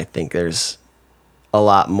perspective, I think there's a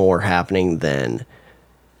lot more happening than,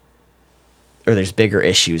 or there's bigger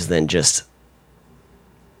issues than just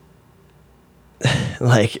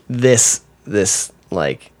like this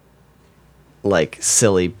like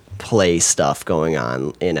silly play stuff going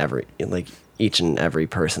on in each and every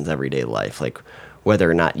person's everyday life. Like, whether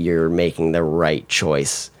or not you're making the right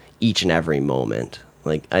choice each and every moment.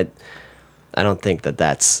 Like, I don't think that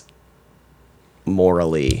that's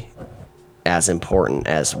morally as important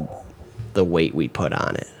as the weight we put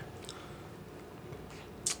on it.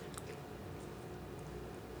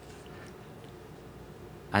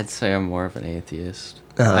 I'd say I'm more of an atheist.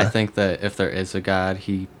 Uh-huh. I think that if there is a God,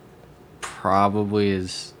 he probably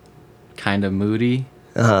is kind of moody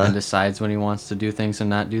and decides when he wants to do things and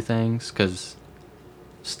not do things, because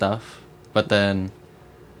stuff. But then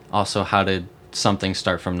also, how did something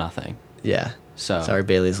start from nothing? Yeah. So sorry,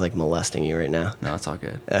 Bailey's like molesting you right now. No, it's all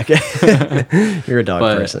good. Okay. You're a dog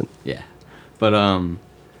person. Yeah. But you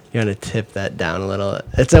want to tip that down a little?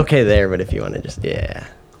 It's okay there, but if you want to just, yeah.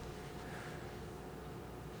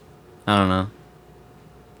 I don't know.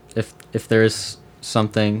 If there's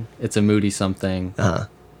something, it's a moody something.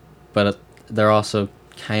 But there also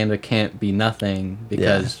kind of can't be nothing,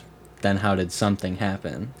 because then how did something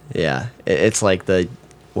happen? Yeah. It's like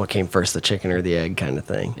what came first, the chicken or the egg kind of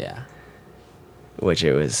thing. Yeah. Which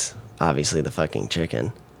it was obviously the fucking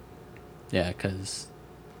chicken. Yeah, because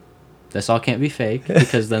this all can't be fake,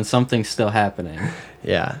 because then something's still happening.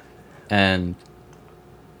 Yeah. And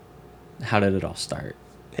how did it all start?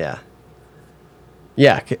 Yeah.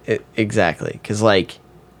 Yeah, exactly. Because, like,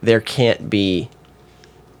 there can't be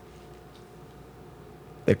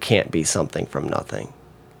something from nothing.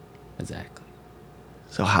 Exactly.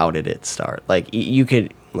 So how did it start? Like, you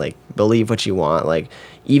could, like, believe what you want. Like,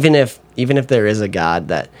 even if there is a God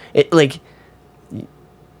that,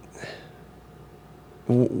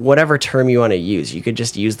 whatever term you want to use, you could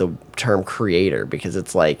just use the term creator, because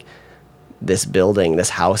it's like, this building, this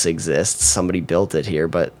house exists, somebody built it here,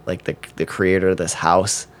 but like the creator of this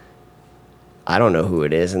house, I don't know who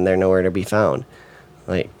it is, and they're nowhere to be found.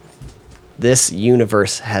 Like, this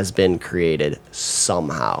universe has been created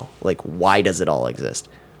somehow. Like, why does it all exist?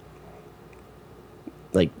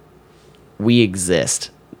 Like, we exist.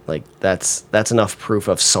 Like, that's enough proof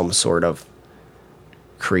of some sort of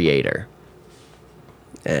creator.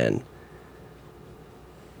 And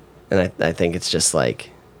I think it's just like,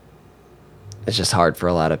 it's just hard for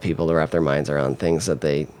a lot of people to wrap their minds around things that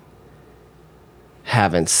they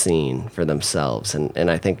haven't seen for themselves.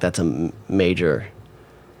 And I think that's a major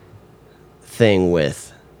thing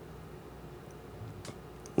with,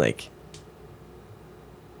 like,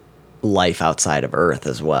 life outside of Earth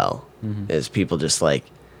as well. Mm-hmm. Is people just, like,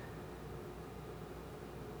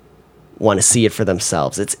 want to see it for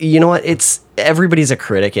themselves. It's, you know what, it's, everybody's a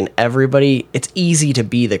critic, and it's easy to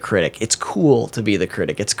be the critic. It's cool to be the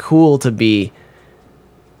critic. It's cool to be,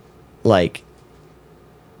 like,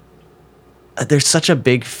 there's such a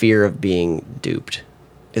big fear of being duped,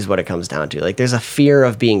 is what it comes down to. Like, there's a fear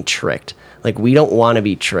of being tricked. Like, we don't want to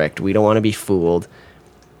be tricked. We don't want to be fooled,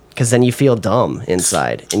 because then you feel dumb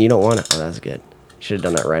inside, and you don't want to. Oh, that's good. Should have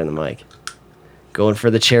done that right on the mic. Going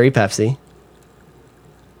for the cherry Pepsi.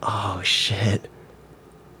 Oh, shit.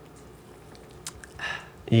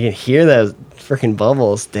 You can hear those freaking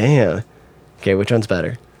bubbles. Damn. Okay, which one's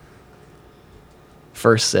better?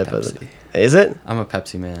 First sip of it. Is it? I'm a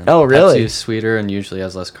Pepsi man. Oh, really? Pepsi is sweeter and usually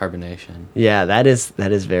has less carbonation. Yeah, that is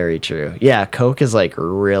very true. Yeah, Coke is, like,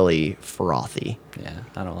 really frothy. Yeah,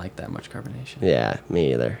 I don't like that much carbonation. Yeah,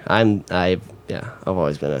 me either. I've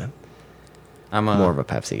always been more of a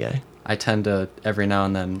Pepsi guy. I tend to every now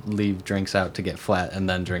and then leave drinks out to get flat and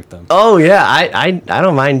then drink them. Oh yeah, I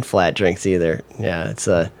don't mind flat drinks either. Yeah, it's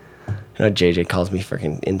I know JJ calls me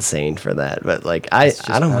freaking insane for that, but like I It's just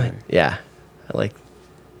don't better. mind. Yeah, I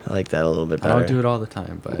like that a little bit I better. don't do it all the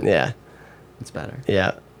time, but Yeah, it's better.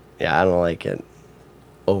 yeah, yeah. I don't like it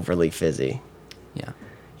overly fizzy. Yeah.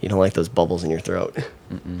 You don't like those bubbles in your throat.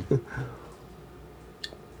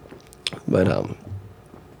 But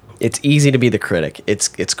it's easy to be the critic.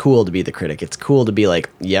 It's cool to be the critic. It's cool to be like,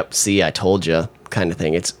 "Yep, see, I told you," kind of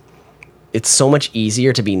thing. It's so much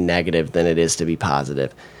easier to be negative than it is to be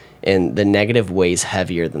positive. And the negative weighs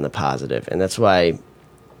heavier than the positive. And that's why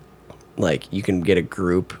like you can get a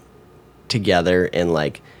group together and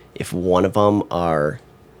like if one of them are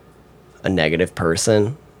a negative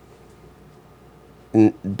person,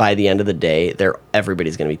 by the end of the day,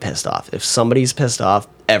 everybody's going to be pissed off. If somebody's pissed off,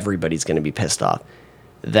 everybody's going to be pissed off.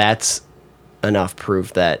 That's enough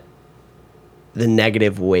proof that the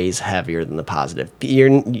negative weighs heavier than the positive.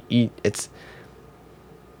 You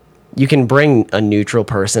can bring a neutral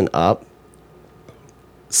person up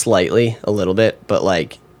slightly, a little bit, but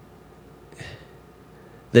like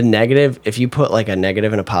the negative, if you put like a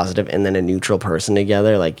negative and a positive and then a neutral person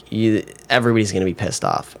together, like everybody's going to be pissed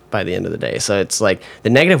off by the end of the day. So it's like the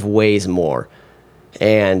negative weighs more.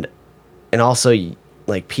 And also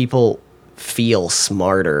like people feel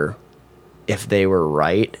smarter if they were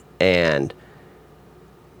right, and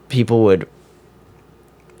people would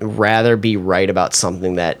rather be right about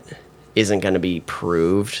something that isn't going to be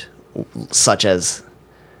proved, such as,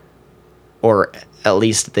 or at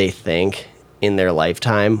least they think in their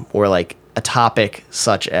lifetime, or like a topic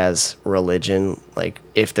such as religion, like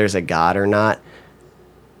if there's a God or not,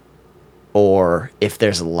 or if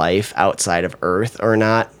there's life outside of Earth or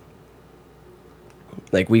not.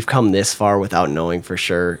 Like we've come this far without knowing for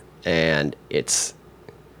sure, and it's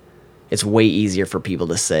way easier for people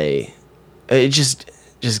to say, just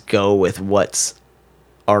go with what's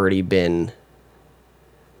already been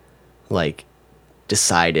like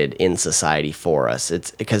decided in society for us.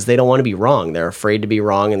 It's because they don't want to be wrong. They're afraid to be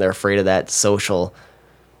wrong, and they're afraid of that social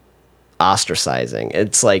ostracizing.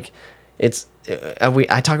 It's like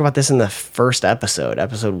I talk about this in the first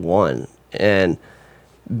episode 1, and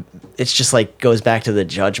it's just like goes back to the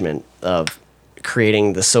judgment of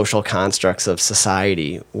creating the social constructs of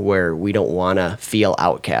society where we don't want to feel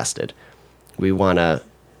outcasted. We want to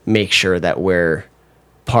make sure that we're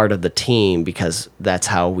part of the team because that's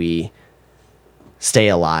how we stay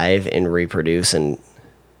alive and reproduce and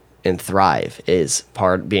thrive, is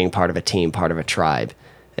being part of a team, part of a tribe.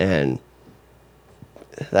 And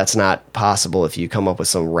that's not possible if you come up with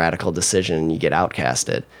some radical decision and you get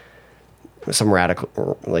outcasted, some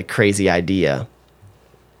radical, like crazy idea,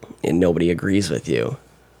 and nobody agrees with you.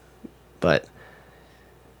 But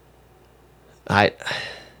I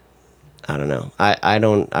don't know. I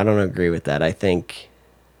don't agree with that. I think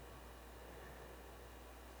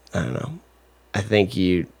I think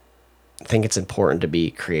it's important to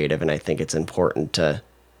be creative, and I think it's important to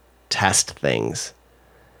test things.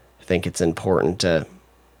 I think it's important to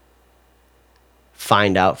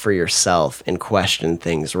find out for yourself and question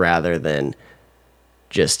things rather than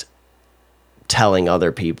just telling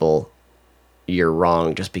other people you're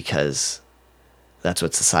wrong just because that's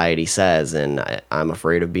what society says and I'm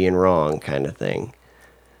afraid of being wrong, kind of thing.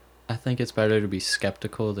 I think it's better to be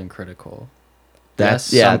skeptical than critical.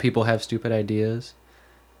 That's, yes, some people have stupid ideas,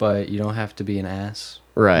 but you don't have to be an ass.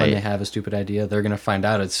 Right. When they have a stupid idea, they're going to find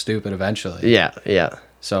out it's stupid eventually. Yeah.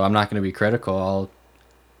 So I'm not going to be critical.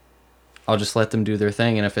 I'll just let them do their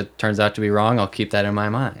thing, and if it turns out to be wrong, I'll keep that in my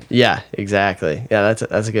mind. Yeah, exactly. Yeah,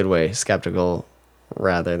 that's a good way. Skeptical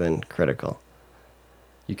rather than critical.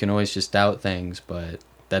 You can always just doubt things, but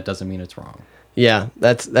that doesn't mean it's wrong. Yeah,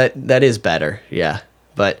 that is better. Yeah.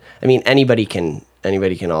 But I mean anybody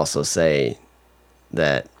can also say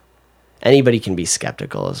that anybody can be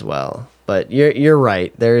skeptical as well. But you're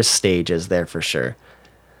right. There's stages there for sure.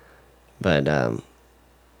 But I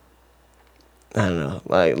don't know.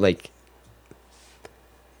 Like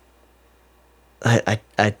I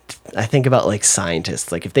think about like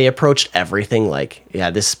scientists. Like if they approached everything like,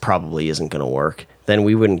 yeah, this probably isn't going to work, then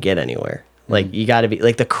we wouldn't get anywhere. Like you got to be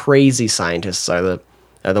like the crazy scientists are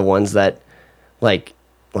the ones that like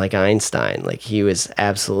Einstein. Like he was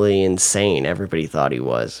absolutely insane. Everybody thought he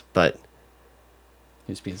was, but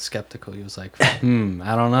he was being skeptical. He was like, I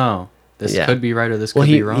don't know. This could be right or this could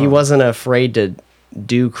be wrong. He wasn't afraid to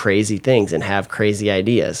do crazy things and have crazy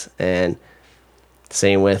ideas. And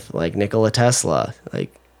same with like Nikola Tesla,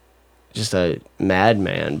 like just a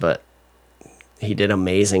madman, but he did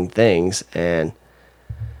amazing things. And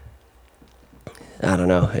I don't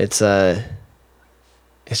know. It's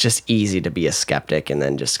just easy to be a skeptic and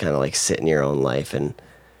then just kind of like sit in your own life and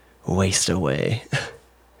waste away.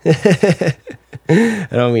 I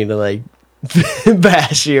don't mean to like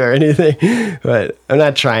bash you or anything, but I'm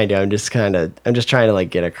not trying to. I'm just trying to like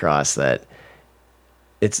get across that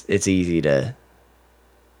it's easy to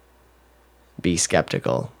be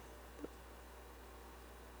skeptical,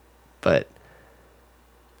 but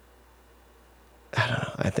I don't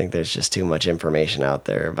know. I think there's just too much information out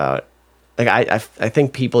there about, like, I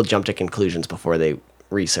think people jump to conclusions before they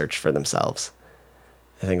research for themselves.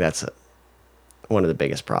 I think that's one of the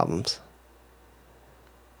biggest problems.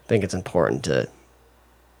 I think it's important to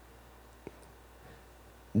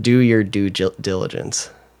do your due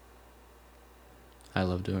diligence. I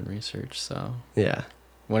love doing research, so Yeah.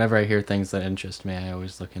 whenever I hear things that interest me, I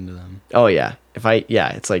always look into them. Oh yeah.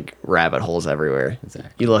 It's like rabbit holes everywhere.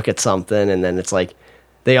 Exactly. You look at something and then it's like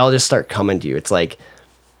they all just start coming to you. It's like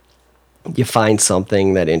you find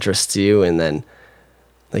something that interests you and then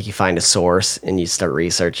like you find a source and you start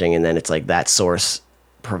researching and then it's like that source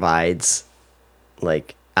provides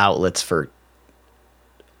like outlets for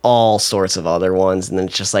all sorts of other ones, and then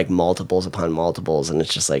it's just like multiples upon multiples, and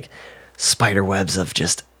it's just like spider webs of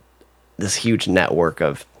just this huge network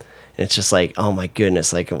of, and it's just like, oh my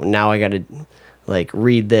goodness, like now I gotta like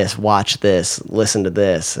read this, watch this, listen to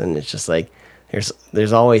this, and it's just like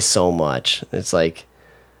there's always so much. It's like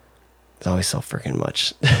there's always so freaking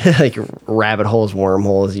much. Like rabbit holes,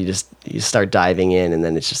 wormholes, you start diving in and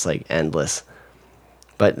then it's just like endless.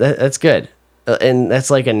 But that's good. And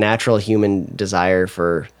that's like a natural human desire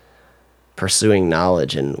for pursuing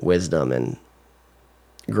knowledge and wisdom and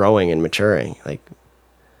growing and maturing. Like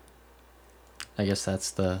I guess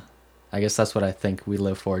that's what I think we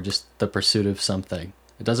live for, just the pursuit of something.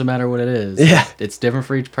 It doesn't matter what it is. Yeah. It's different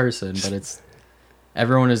for each person, but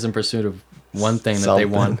everyone is in pursuit of one thing that they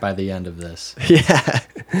want by the end of this. Yeah.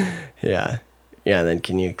 Yeah. Yeah, then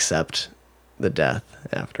can you accept the death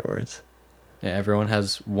afterwards? Yeah, everyone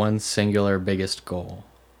has one singular biggest goal.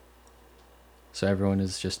 So everyone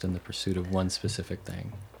is just in the pursuit of one specific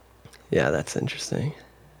thing. Yeah, that's interesting.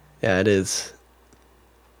 Yeah, it is.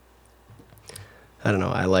 I don't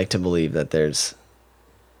know. I like to believe that there's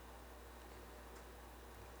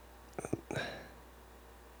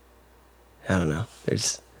I don't know.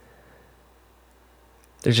 There's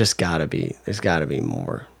just gotta be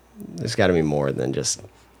more. There's gotta be more than just,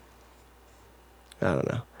 I don't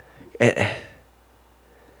know.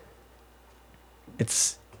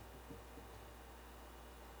 It's,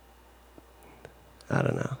 I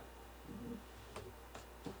don't know.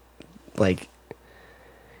 Like,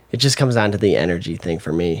 it just comes down to the energy thing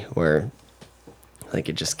for me, where, like,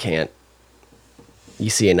 it just can't,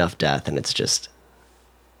 you see enough death and it's just,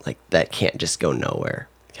 like, that can't just go nowhere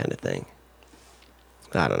kind of thing.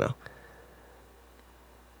 I don't know.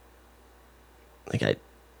 Like,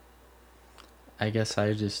 I guess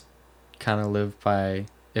I just kind of live by,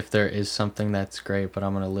 if there is something that's great, but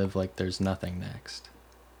I'm going to live like there's nothing next.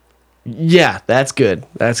 Yeah, that's good.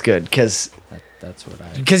 That's good, because that's what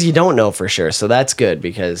because you don't know for sure. So that's good,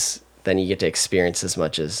 because then you get to experience as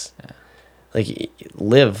much as, yeah. Like,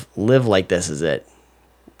 live like this is it,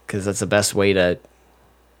 because that's the best way to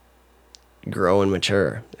grow and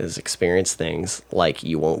mature, is experience things like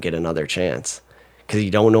you won't get another chance, because you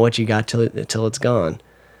don't know what you got till it's gone.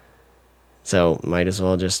 So might as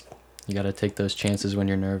well just, you got to take those chances when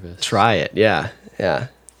you're nervous. try it. Yeah.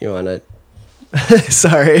 You want to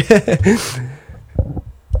sorry.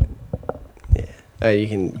 Yeah. You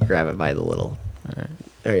can grab it by the little. All right.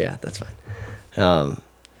 Oh yeah, that's fine.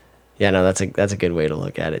 Yeah, no, that's a good way to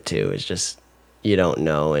look at it too. It's just, you don't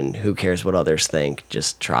know, and who cares what others think?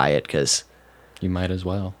 Just try it, because you might as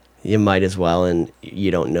well. You might as well, and you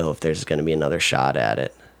don't know if there's going to be another shot at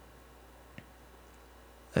it.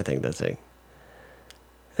 I think that's a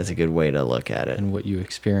good way to look at it. And what you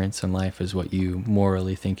experience in life is what you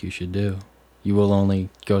morally think you should do. You will only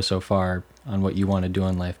go so far on what you want to do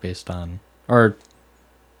in life based on, or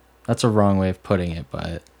that's a wrong way of putting it,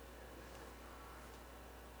 but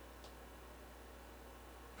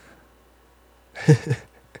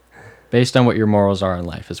based on what your morals are in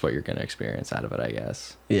life is what you're going to experience out of it, I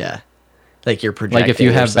guess. Yeah. Like you're projecting like if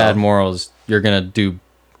you have yourself. bad morals, you're going to do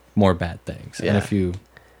more bad things. Yeah. And if you,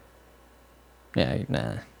 yeah,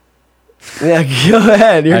 nah. Yeah, go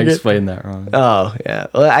ahead. I explained that wrong. Oh, yeah.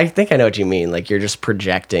 Well, I think I know what you mean. Like, you're just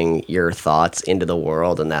projecting your thoughts into the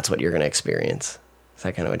world, and that's what you're going to experience. Is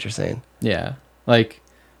that kind of what you're saying? Yeah. Like,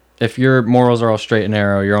 if your morals are all straight and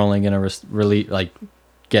narrow, you're only going to really, like,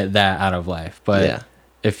 get that out of life. But yeah.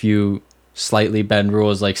 If you slightly bend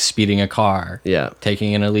rules, like speeding a car, yeah,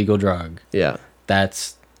 taking an illegal drug, yeah,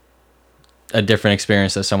 that's a different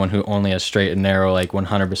experience as someone who only has straight and narrow, like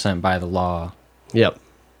 100% by the law Yep.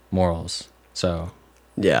 morals. So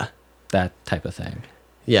Yeah. that type of thing.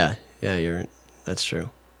 Yeah. Yeah, that's true.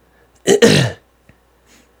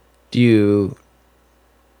 Do you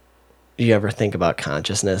ever think about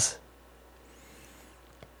consciousness?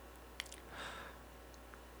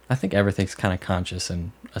 I think everything's kind of conscious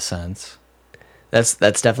in a sense. That's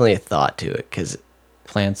definitely a thought to it, because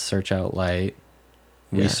Plants search out light.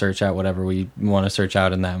 We Yeah. search out whatever we want to search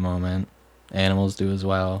out in that moment. Animals do as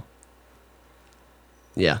well.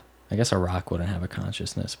 yeah, I guess a rock wouldn't have a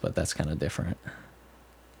consciousness, but that's kind of different.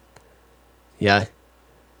 yeah,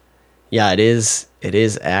 yeah. It is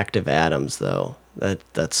active atoms, though.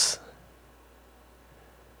 That's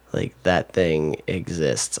like, that thing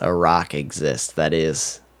exists. A rock exists. That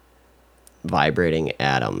is vibrating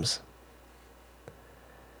atoms.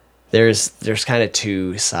 There's kind of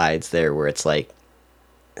two sides there, where it's like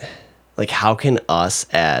how can us,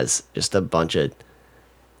 as just a bunch of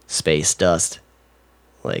space dust,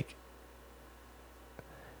 like,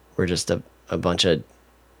 we're just a bunch of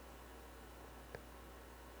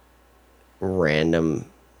random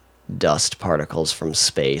dust particles from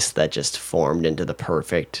space that just formed into the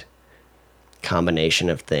perfect combination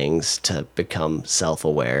of things to become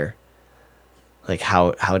self-aware. Like,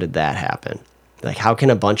 how did that happen? Like, how can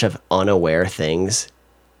a bunch of unaware things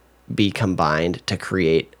be combined to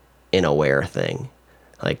create an aware thing?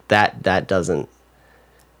 Like, that doesn't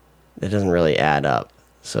really add up.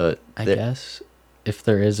 So I guess if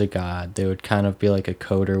there is a God, they would kind of be like a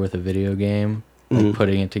coder with a video game, like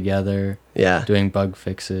putting it together, yeah, doing bug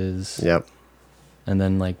fixes, yep, and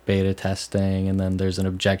then like beta testing, and then there's an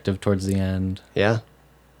objective towards the end, yeah,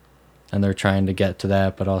 and they're trying to get to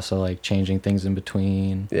that, but also like changing things in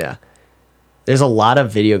between. yeah. There's a lot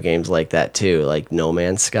of video games like that too, like No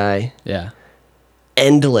Man's Sky. Yeah.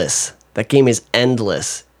 Endless. That game is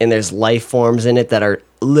endless, and there's life forms in it that are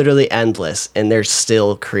literally endless, and they're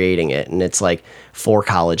still creating it. And it's like 4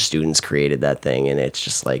 college students created that thing, and it's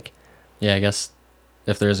just like, Yeah, I guess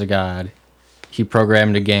if there's a God, he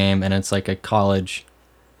programmed a game, and it's like a college,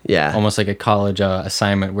 yeah, almost like a college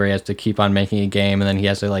assignment where he has to keep on making a game, and then he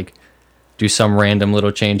has to like do some random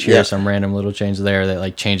little change here, Yeah. some random little change there that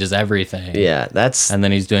like changes everything. yeah. And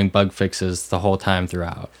then he's doing bug fixes the whole time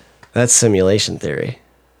throughout. That's simulation theory.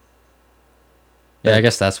 Yeah, I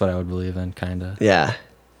guess that's what I would believe in, kind of. Yeah,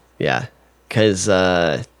 yeah. Because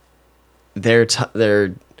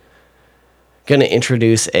they're gonna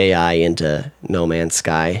introduce AI into No Man's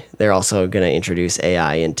Sky. They're also gonna introduce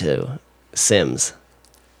AI into Sims,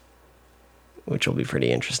 which will be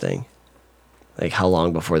pretty interesting. Like, how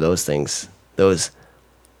long before those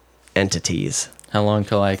entities? How long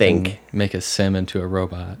till I Think. can make a sim into a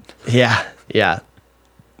robot? Yeah, yeah,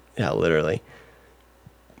 yeah. Literally.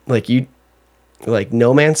 Like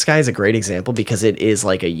No Man's Sky is a great example, because it is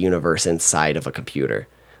like a universe inside of a computer.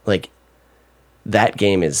 Like, that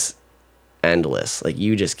game is endless. Like,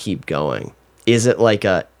 you just keep going. Is it like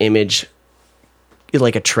a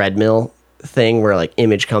treadmill thing where like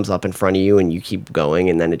image comes up in front of you and you keep going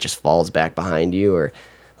and then it just falls back behind you, or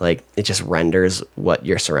like it just renders what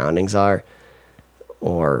your surroundings are,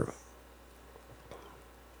 or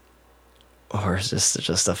it's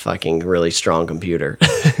just a fucking really strong computer?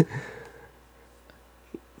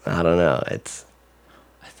 I don't know. I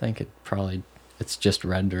think it's just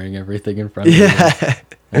rendering everything in front of you. Yeah.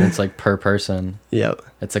 And it's like per person. Yep.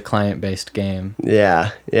 It's a client-based game.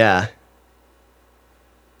 Yeah. Yeah.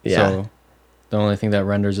 Yeah. So the only thing that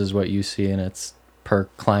renders is what you see, and it's per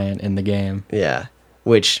client in the game. Yeah.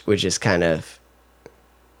 Which is kind of,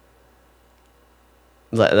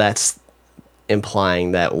 that's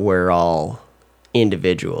implying that we're all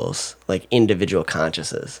individuals, like individual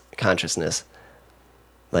consciousness,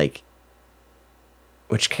 like,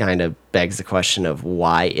 which kind of begs the question of,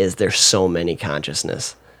 why is there so many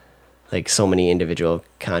consciousness, like so many individual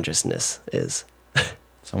consciousness is?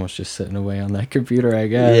 Someone's just sitting away on that computer, I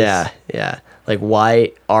guess. Yeah, yeah. Like,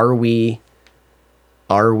 why are we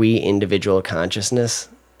individual consciousness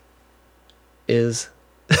is,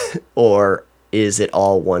 or is it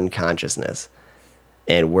all one consciousness,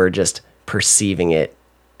 and we're just perceiving it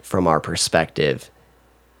from our perspective,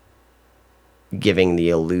 giving the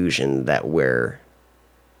illusion that we're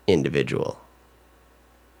individual?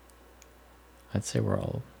 I'd say we're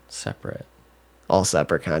all separate. All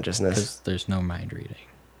separate consciousness. Because there's no mind reading.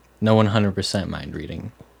 No 100% mind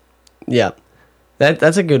reading. Yeah.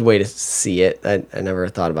 That's a good way to see it. I never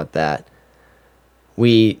thought about that.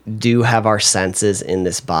 We do have our senses in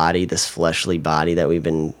this body, this fleshly body that we've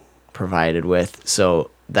been provided with.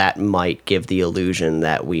 So that might give the illusion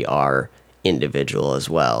that we are individual as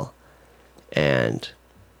well. And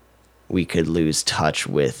we could lose touch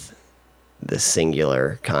with the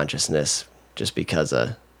singular consciousness just because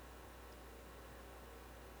of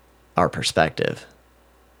our perspective.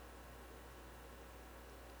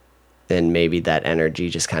 Then maybe that energy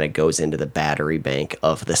just kind of goes into the battery bank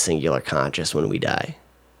of the singular conscious when we die.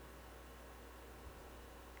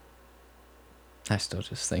 I still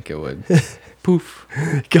just think it would poof.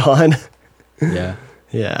 Gone. Yeah.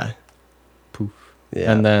 Yeah. Poof.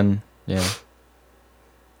 Yeah. And then, yeah.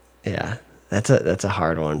 Yeah. That's a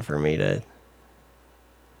hard one for me to.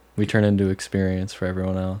 We turn into experience for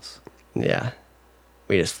everyone else. Yeah.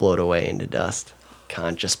 We just float away into dust.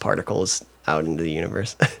 Conscious particles out into the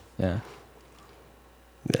universe. Yeah.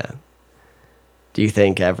 Yeah. Do you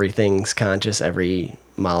think everything's conscious, every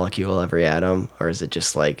molecule, every atom, or is it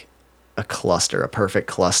just like a cluster, a perfect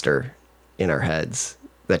cluster in our heads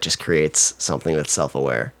that just creates something that's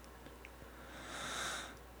self-aware?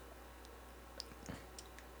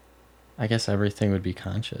 I guess everything would be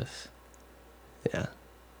conscious. Yeah.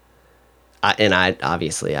 I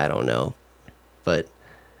obviously I don't know, but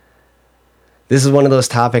this is one of those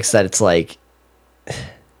topics that it's like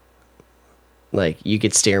you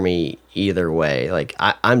could steer me either way. Like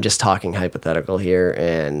I'm just talking hypothetical here,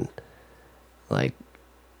 and like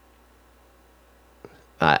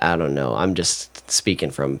I don't know. I'm just speaking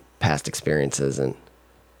from past experiences, and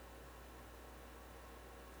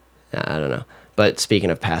I don't know. But speaking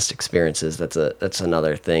of past experiences, that's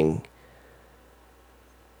another thing.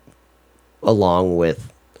 Along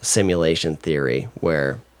with simulation theory,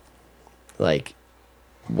 where like,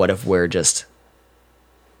 what if we're just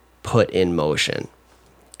put in motion?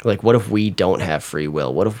 Like, what if we don't have free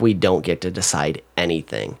will? What if we don't get to decide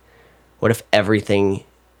anything? What if everything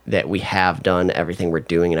that we have done, everything we're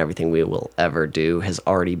doing, and everything we will ever do has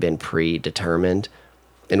already been predetermined,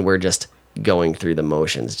 and we're just going through the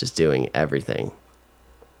motions, just doing everything?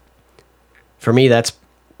 For me, that's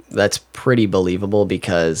pretty believable,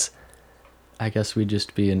 because I guess we'd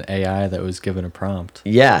just be an AI that was given a prompt.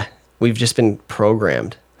 yeah, we've just been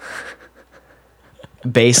programmed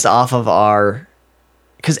based off of our,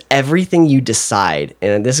 because everything you decide,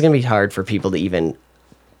 and this is going to be hard for people to even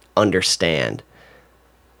understand.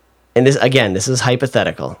 And this is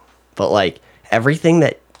hypothetical, but like everything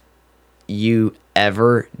that you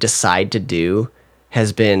ever decide to do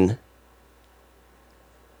has been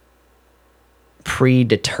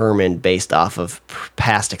predetermined based off of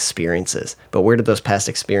past experiences. But where did those past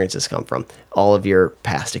experiences come from? All of your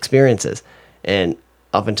past experiences, and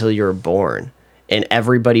up until you were born, and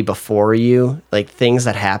everybody before you, like things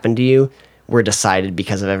that happened to you were decided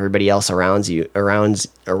because of everybody else around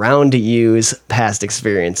you's past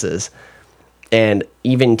experiences. And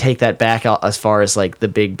even take that back as far as like the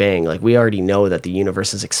Big Bang, like we already know that the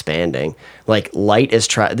universe is expanding. Like light is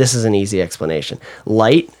this is an easy explanation.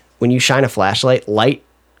 Light, when you shine a flashlight, light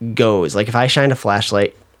goes. Like if I shine a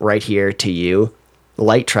flashlight right here to you,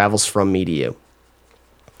 light travels from me to you.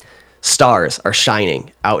 Stars are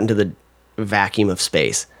shining out into the vacuum of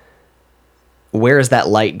space. Where is that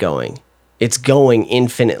light going? It's going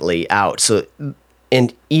infinitely out. So,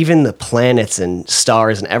 and even the planets and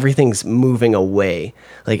stars and everything's moving away.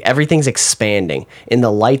 Like everything's expanding, and the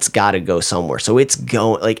light's got to go somewhere. So it's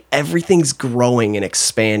going, like everything's growing and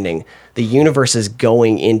expanding. The universe is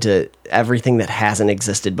going into everything that hasn't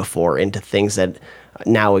existed before, into things that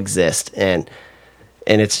now exist. And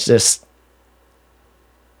it's just,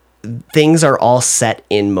 things are all set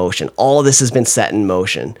in motion. All this has been set in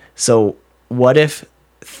motion. So what if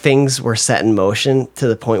things were set in motion to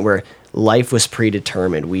the point where life was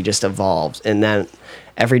predetermined? We just evolved, and then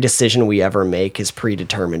every decision we ever make is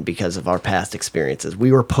predetermined because of our past experiences.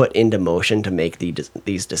 We were put into motion to make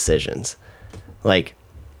these decisions. Like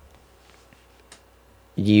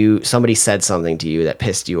somebody said something to you that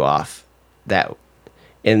pissed you off,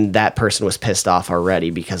 and that person was pissed off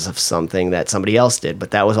already because of something that somebody else did,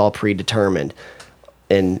 but that was all predetermined.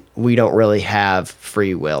 And we don't really have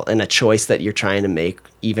free will. And a choice that you're trying to make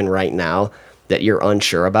even right now that you're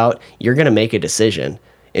unsure about, you're going to make a decision.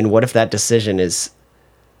 And what if that decision is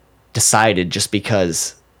decided just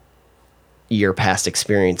because your past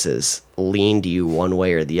experiences leaned you one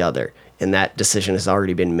way or the other, and that decision has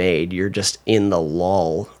already been made? You're just in the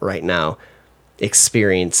lull right now,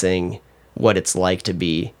 experiencing what it's like to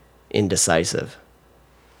be indecisive.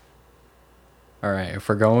 All right, if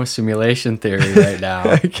we're going with simulation theory right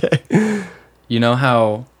now, Okay. you know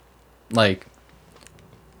how, like,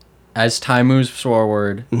 as time moves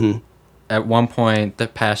forward, Mm-hmm. at one point, the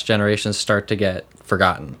past generations start to get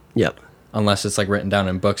forgotten. Yep. unless it's like written down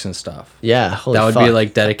in books and stuff. Yeah, holy that would fuck. be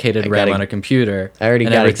like dedicated RAM on a computer. I already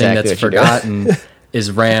and got everything exactly that's what you're doing. forgotten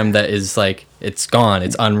is RAM that is like it's gone,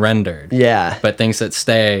 it's unrendered. Yeah. But things that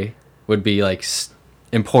stay would be like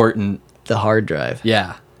important. The hard drive.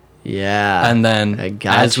 Yeah. Yeah. And then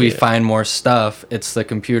as we you. find more stuff, it's the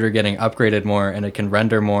computer getting upgraded more and it can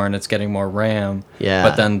render more and it's getting more RAM. Yeah.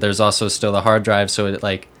 But then there's also still the hard drive, so it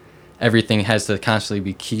like everything has to constantly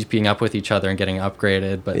be keeping up with each other and getting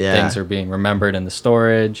upgraded, but Yeah. things are being remembered in the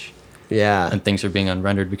storage. Yeah. And things are being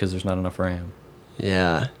unrendered because there's not enough RAM.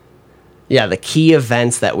 Yeah. Yeah, the key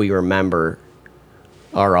events that we remember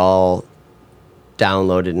are all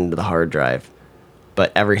downloaded into the hard drive.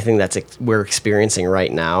 But everything we're experiencing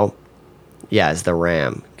right now, yeah, is the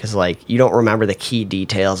RAM. Because, like, you don't remember the key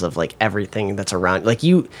details of, like, everything that's around. Like,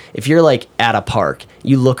 if you're, like, at a park,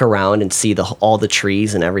 you look around and see all the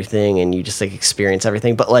trees and everything, and you just, like, experience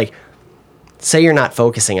everything. But, like, say you're not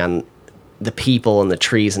focusing on the people and the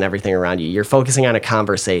trees and everything around you. You're focusing on a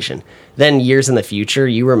conversation. Then years in the future,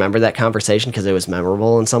 you remember that conversation because it was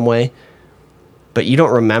memorable in some way. But you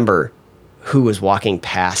don't remember who was walking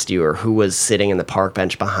past you or who was sitting in the park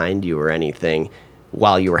bench behind you or anything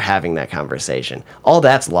while you were having that conversation. All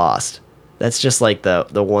that's lost. That's just like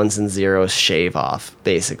the ones and zeros shave off,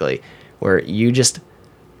 basically, where the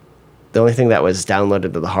only thing that was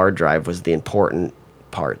downloaded to the hard drive was the important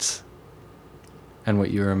parts. And what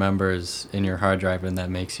you remember is in your hard drive, and that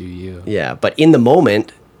makes you you. Yeah, but in the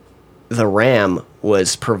moment, the RAM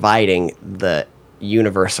was providing the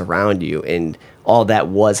universe around you, and all that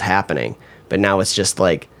was happening. But now it's just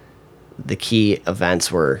like the key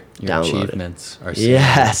events were Your downloaded. achievements are saved.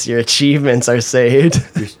 Yes, your achievements are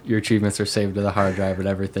saved. Your achievements are saved to the hard drive, and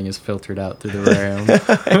everything is filtered out through the RAM.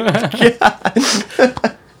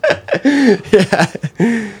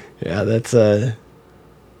 Yeah, that's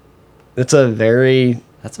a very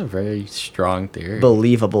That's a very strong theory.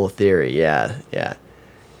 believable theory. Yeah, yeah.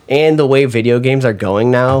 And the way video games are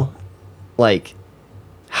going now, like,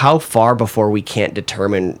 how far before we can't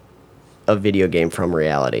determine a video game from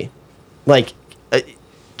reality? Like,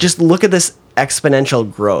 just look at this exponential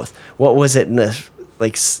growth. What was it in the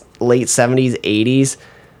late 70s, 80s?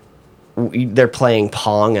 They're playing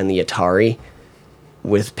Pong on the Atari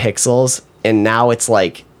with pixels, and now it's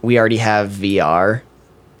like we already have VR,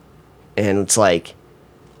 and it's like,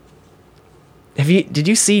 did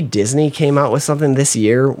you see Disney came out with something this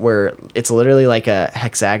year where it's literally like a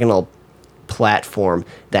hexagonal platform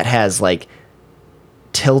that has like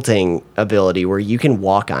tilting ability where you can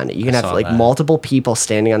walk on it. You can have like multiple people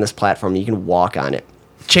standing on this platform. You can walk on it,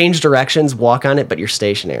 change directions, walk on it, but you're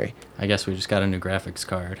stationary. I guess we just got a new graphics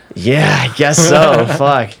card. Yeah, I guess so.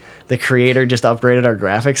 Fuck. The creator just upgraded our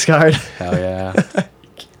graphics card. Hell yeah.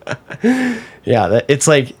 Yeah, it's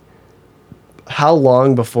like, how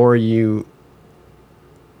long before you,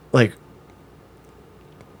 like,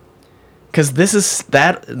 because this is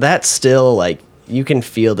that's still like, you can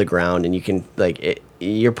feel the ground and you can like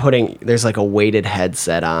there's like a weighted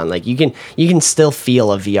headset on, like you can still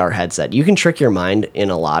feel a VR headset. You can trick your mind in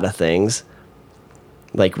a lot of things.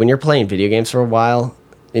 Like when you're playing video games for a while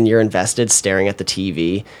and you're invested staring at the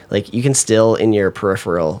TV, like you can still in your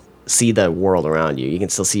peripheral see the world around you. You can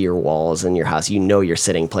still see your walls in your house. You know you're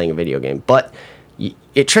sitting playing a video game, but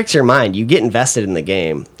it tricks your mind. You get invested in the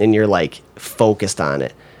game and you're like focused on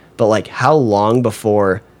it. But like, how long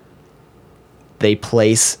before they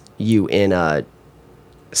place you in a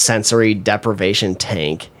sensory deprivation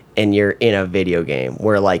tank and you're in a video game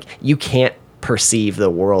where like you can't perceive the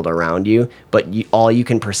world around you, but all you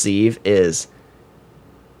can perceive is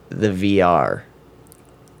the VR?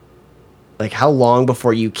 Like, how long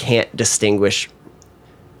before you can't distinguish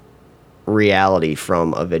reality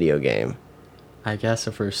from a video game? I guess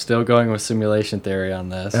if we're still going with simulation theory on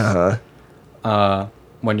this,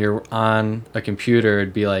 when you're on a computer,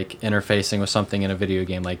 it'd be like interfacing with something in a video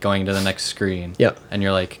game, like going to the next screen. Yep. And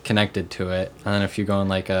you're like connected to it. And then if you go in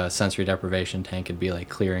like a sensory deprivation tank, it'd be like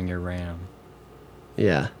clearing your RAM.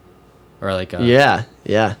 Yeah. Or like a... Yeah.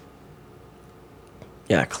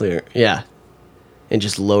 Clear. Yeah. And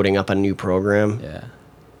just loading up a new program. Yeah.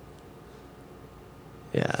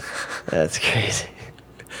 Yeah. That's crazy.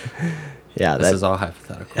 Yeah. This is all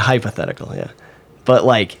hypothetical. Hypothetical, yeah. But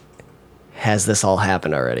like, has this all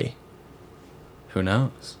happened already? Who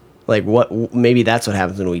knows? Like, maybe that's what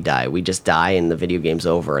happens when we die. We just die and the video game's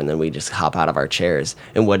over and then we just hop out of our chairs.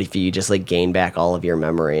 And what if you just like gain back all of your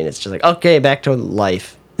memory and it's just like, okay, back to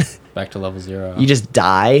life. Back to level 0. You just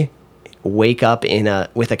die, wake up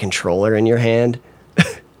with a controller in your hand,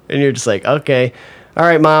 and you're just like, okay, all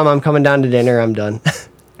right, Mom, I'm coming down to dinner. I'm done.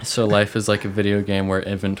 So life is like a video game where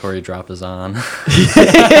inventory drop is on.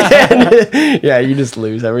 Yeah, you just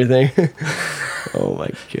lose everything. Oh my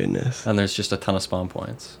goodness. And there's just a ton of spawn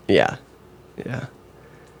points. Yeah. Yeah.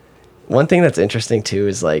 One thing that's interesting too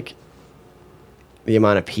is like the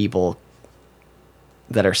amount of people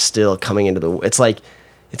that are still coming into the, it's like,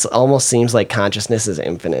 it's almost seems like consciousness is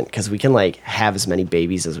infinite because we can like have as many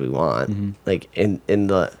babies as we want. Mm-hmm. Like in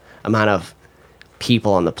the amount of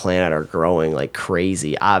people on the planet are growing like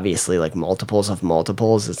crazy. Obviously, like multiples of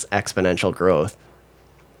multiples, it's exponential growth.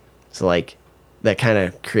 So like that kind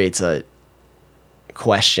of creates a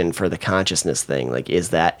question for the consciousness thing. Like, is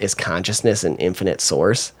consciousness an infinite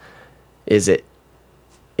source? Is it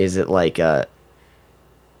like I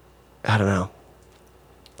don't know.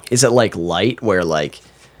 Is it like light where like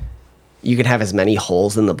you can have as many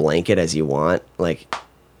holes in the blanket as you want? Like,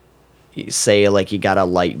 say like you got a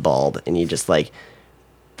light bulb and you just like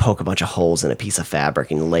poke a bunch of holes in a piece of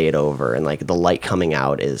fabric and lay it over, and like the light coming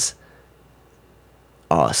out is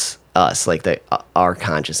us like our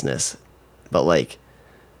consciousness. But like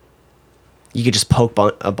you could just poke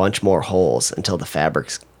a bunch more holes until the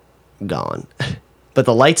fabric's gone. But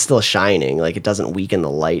the light's still shining. Like, it doesn't weaken the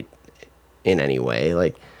light in any way.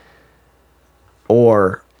 Like,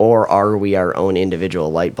 or are we our own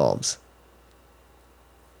individual light bulbs?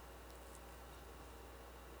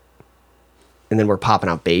 And then we're popping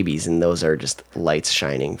out babies, and those are just lights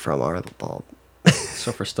shining from our bulb.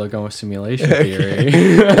 So if we're still going with simulation theory,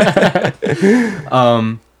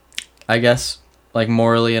 I guess like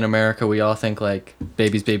morally in America, we all think like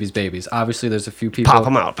babies, babies, babies. Obviously, there's a few people Pop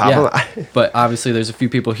them out. But obviously, there's a few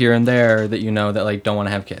people here and there that that like don't want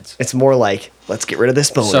to have kids. It's more like, let's get rid of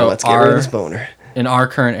this boner. So let's get rid of this boner. In our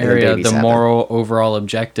current And area, babies the happen. moral overall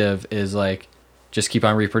objective is like just keep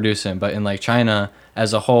on reproducing. But in like China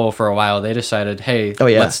as a whole, for a while, they decided, hey,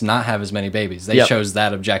 let's not have as many babies. They chose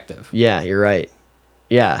that objective. Yeah, you're right.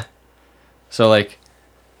 Yeah. So like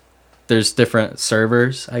there's different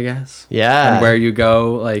servers, I guess. Yeah. And where you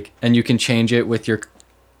go, like, and you can change it with your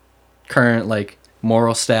current like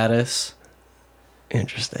moral status.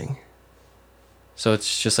 Interesting. So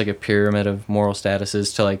it's just like a pyramid of moral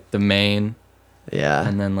statuses to like the main. Yeah.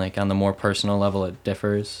 And then like on the more personal level, it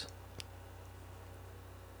differs.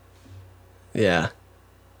 Yeah.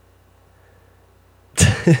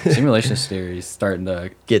 Simulation theory is starting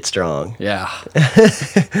to get strong. Yeah.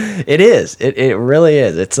 It is. It really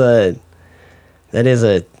is. That is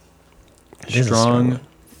a strong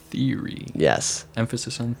theory. Yes.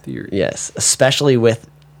 Emphasis on theory. Yes. Especially with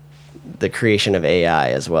the creation of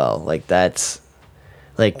AI as well. Like, that's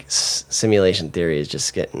like simulation theory is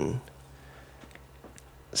just getting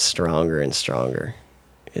stronger and stronger.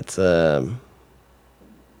 It's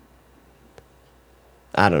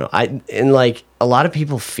I don't know. And like a lot of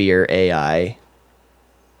people fear AI,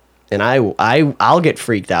 and I'll get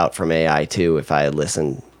freaked out from AI too if I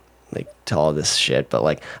listen like to all this shit. But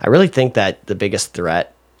like, I really think that the biggest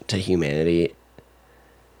threat to humanity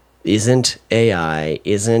isn't AI,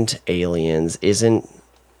 isn't aliens, isn't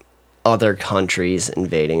other countries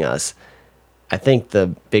invading us. I think the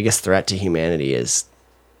biggest threat to humanity is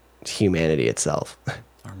humanity itself.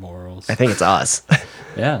 Our morals. I think it's us.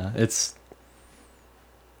 Yeah,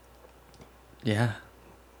 yeah.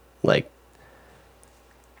 Like,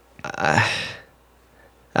 I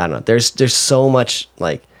don't know. There's so much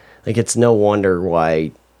like it's no wonder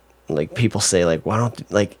why like people say like, why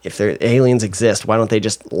don't, like, if there aliens exist, why don't they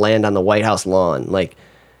just land on the White House lawn? Like,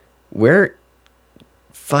 we're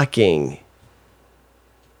fucking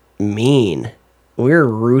mean. We're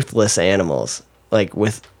ruthless animals. Like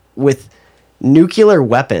with nuclear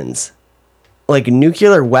weapons. Like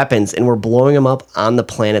nuclear weapons, and we're blowing them up on the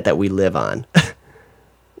planet that we live on.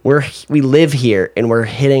 We live here, and we're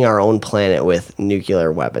hitting our own planet with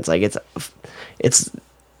nuclear weapons. Like, it's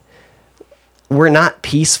we're not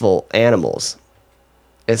peaceful animals.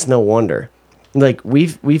 It's no wonder. Like,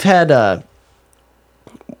 we've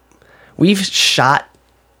shot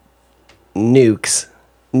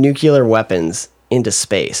nuclear weapons into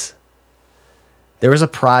space. There was a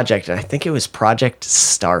project, and I think it was Project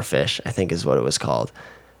Starfish, I think is what it was called.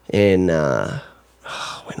 When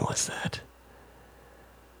was that?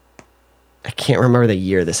 I can't remember the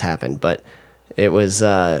year this happened, but it was,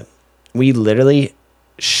 we literally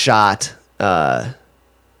shot a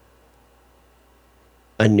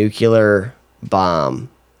nuclear bomb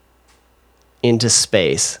into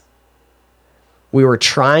space. We were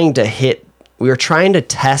trying to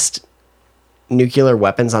test nuclear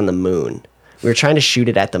weapons on the moon. We were trying to shoot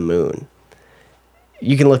it at the moon.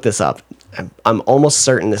 You can look this up. I'm almost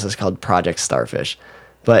certain this is called Project Starfish.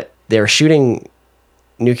 But they were shooting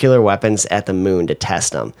nuclear weapons at the moon to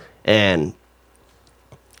test them. And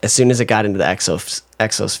as soon as it got into the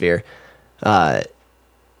exosphere,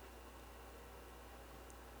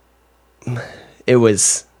 it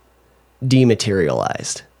was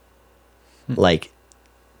dematerialized, like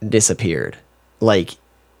disappeared, like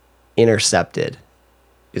intercepted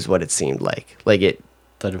is what it seemed like. Like it.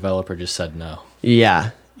 The developer just said no.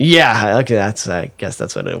 Yeah. Yeah. Okay. I guess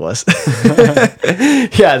that's what it was.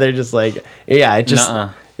 Yeah. They're just like, yeah, it just,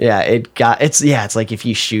 Nuh-uh. yeah, it's like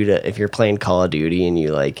if you're playing Call of Duty and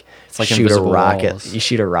you like, It's like shoot a invisible rocket, walls. you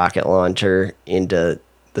shoot a rocket launcher into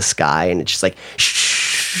the sky and it's just like,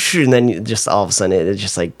 and then just all of a sudden it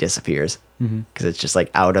just like disappears because it's just like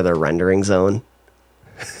out of the rendering zone.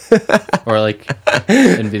 Or like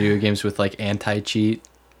in video games with like anti-cheat,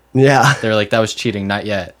 Yeah. they're like, that was cheating, not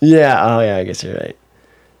yet. Yeah. Oh, yeah. I guess you're right.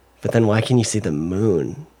 But then why can you see the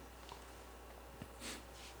moon?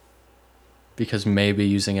 Because maybe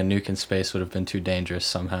using a nuke in space would have been too dangerous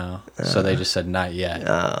somehow. So they just said not yet.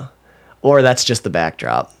 Or that's just the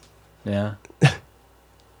backdrop. Yeah.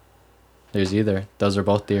 There's either. Those are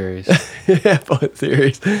both theories. Yeah, both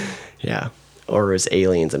theories. Yeah. Or it's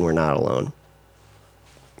aliens and we're not alone.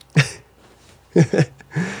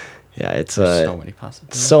 Yeah, it's So many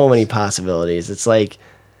possibilities. so many possibilities. It's like,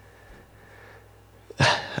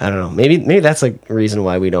 I don't know. Maybe that's a reason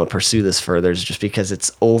why we don't pursue this further, is just because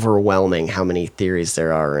it's overwhelming how many theories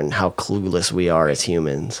there are and how clueless we are as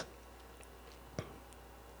humans.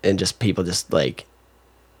 And just people just like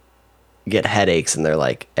get headaches and they're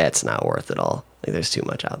like, it's not worth it all. Like there's too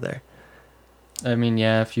much out there. I mean,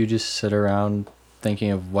 yeah, if you just sit around thinking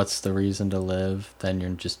of what's the reason to live, then you're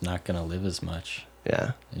just not going to live as much.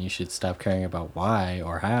 Yeah. And you should stop caring about why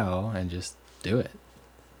or how and just do it.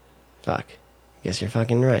 Fuck. Guess you're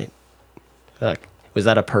fucking right. Fuck. Was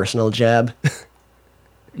that a personal jab?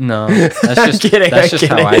 No, that's just kidding, that's I'm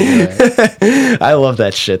just how I do it. I love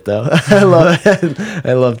that shit though.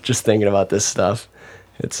 I love just thinking about this stuff.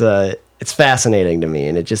 It's fascinating to me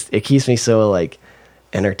and it keeps me so like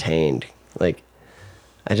entertained. Like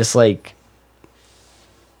I just like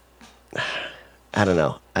I don't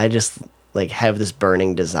know. I just like have this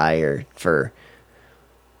burning desire for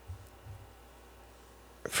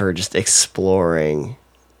just exploring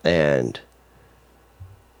and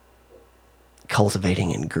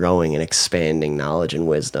cultivating and growing and expanding knowledge and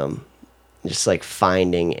wisdom. Just like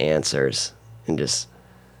finding answers and just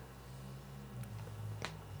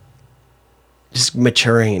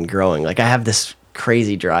maturing and growing. Like I have this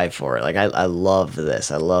crazy drive for it. Like I love this.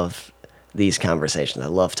 I love these conversations. I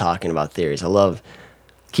love talking about theories. I love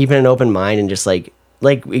keeping an open mind and just like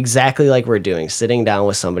exactly like we're doing, sitting down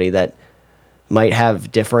with somebody that might have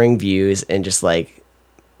differing views and just like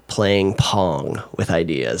playing pong with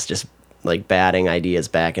ideas, just like batting ideas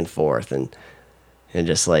back and forth and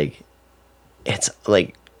just like, it's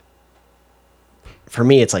like, for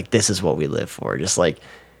me, it's like, this is what we live for. Just like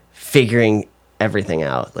figuring everything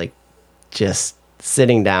out, like just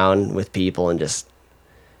sitting down with people and just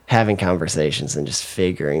having conversations and just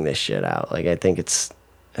figuring this shit out. Like, I think it's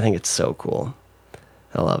so cool.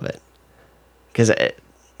 I love it. Because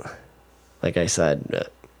like I said,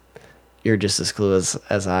 you're just as clueless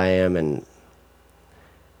as I am, and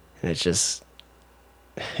it's just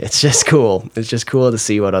cool. It's just cool to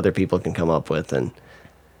see what other people can come up with and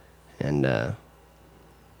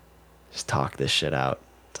just talk this shit out.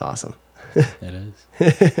 It's awesome. It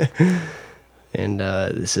is. And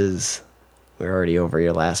we're already over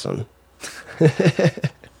your last one.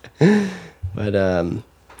 But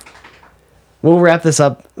we'll wrap this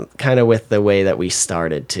up kind of with the way that we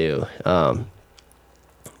started too.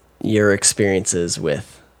 Your experiences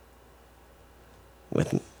with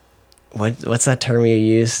what's that term you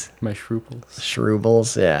used? My shruples.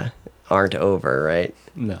 Shroobles, yeah, aren't over, right?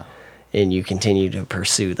 No, And you continue to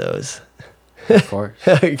pursue those. of course.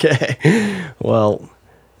 Okay. Well,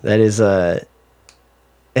 that is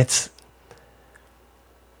it's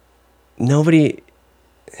nobody.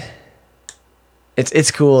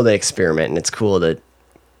 It's cool to experiment and it's cool to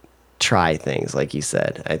try things, like you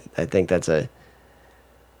said. I think that's a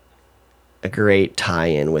great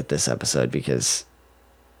tie-in with this episode because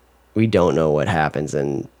we don't know what happens,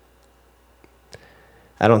 and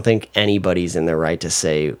I don't think anybody's in their right to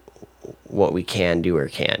say what we can do or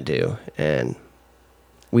can't do. And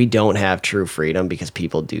we don't have true freedom because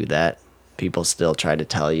people do that. People still try to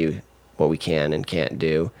tell you what we can and can't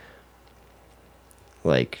do.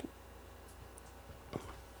 Like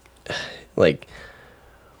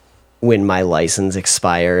when my license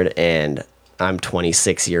expired and I'm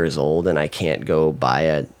 26 years old and I can't go buy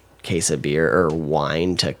a case of beer or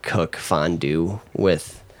wine to cook fondue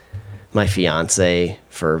with my fiance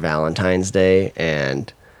for Valentine's Day,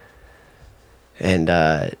 and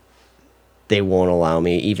they won't allow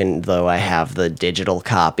me, even though I have the digital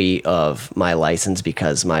copy of my license,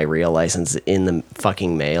 because my real license is in the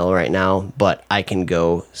fucking mail right now. But I can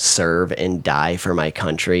go serve and die for my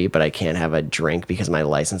country, but I can't have a drink because my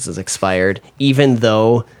license is expired, even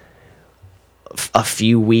though a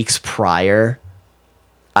few weeks prior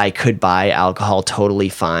I could buy alcohol totally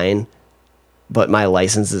fine, but my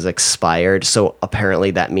license is expired. So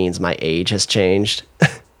apparently that means my age has changed.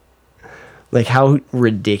 Like, how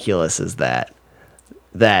ridiculous is that?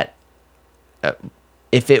 That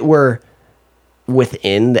if it were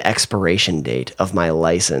within the expiration date of my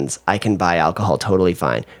license, I can buy alcohol totally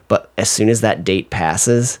fine. But as soon as that date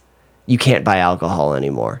passes, you can't buy alcohol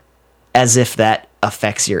anymore. As if that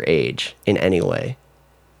affects your age in any way.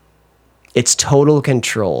 It's total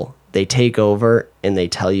control. They take over and they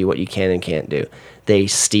tell you what you can and can't do. They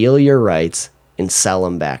steal your rights and sell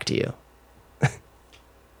them back to you.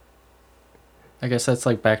 I guess that's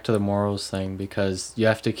like back to the morals thing, because you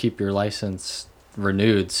have to keep your license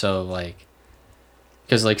renewed. So like,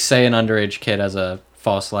 because like say an underage kid has a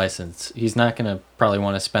false license, he's not going to probably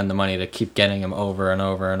want to spend the money to keep getting him over and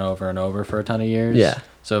over and over and over for a ton of years. Yeah.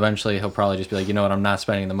 So eventually he'll probably just be like, you know what, I'm not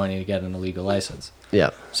spending the money to get an illegal license. Yeah.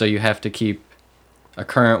 So you have to keep a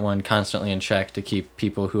current one constantly in check to keep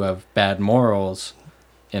people who have bad morals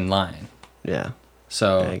in line. Yeah.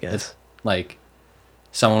 So I guess. it's like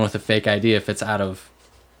someone with a fake ID, if it's out of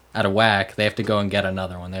whack, they have to go and get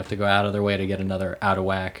another one. They have to go out of their way to get another out of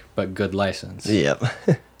whack but good license. Yep.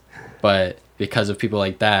 But because of people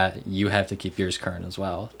like that, you have to keep yours current as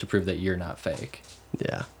well to prove that you're not fake.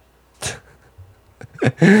 Yeah.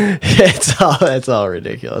 It's all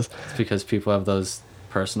ridiculous. It's because people have those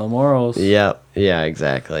personal morals. Yep. Yeah,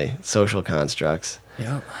 exactly. Social constructs.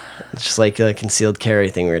 Yep. It's just like the concealed carry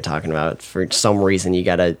thing we were talking about. For some reason, you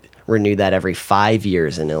got to renew that every 5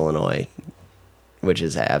 years in Illinois, which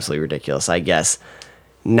is absolutely ridiculous. I guess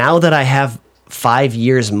now that I have 5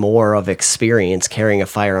 years more of experience carrying a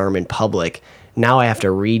firearm in public, now I have to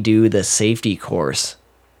redo the safety course.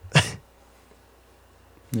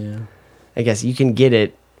 Yeah. I guess you can get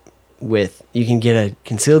it you can get a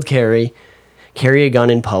concealed carry a gun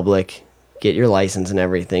in public, get your license and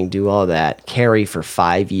everything, do all that, carry for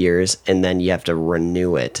 5 years, and then you have to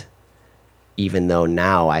renew it, even though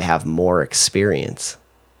now I have more experience.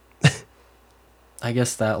 I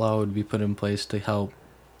guess that law would be put in place to help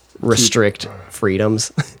Restrict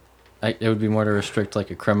freedoms. it would be more to restrict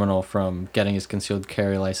like a criminal from getting his concealed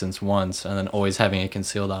carry license once and then always having it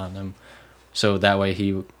concealed on him. So that way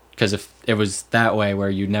because if it was that way where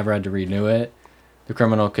you never had to renew it, the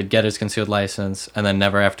criminal could get his concealed license and then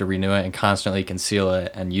never have to renew it and constantly conceal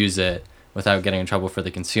it and use it without getting in trouble for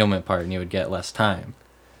the concealment part, and you would get less time.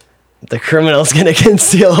 The criminal's going to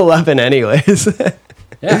conceal a weapon anyways.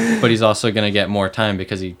 Yeah, but he's also going to get more time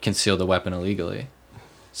because he concealed the weapon illegally.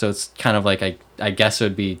 So it's kind of like, I guess it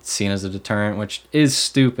would be seen as a deterrent, which is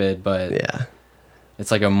stupid, but Yeah.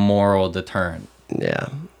 it's like a moral deterrent. Yeah.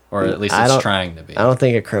 Or at least it's trying to be. I don't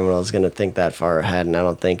think a criminal is going to think that far ahead, and I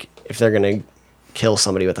don't think if they're going to kill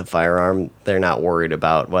somebody with a firearm, they're not worried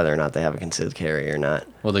about whether or not they have a concealed carry or not.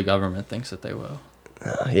 Well, the government thinks that they will.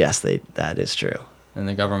 Yes, that is true. And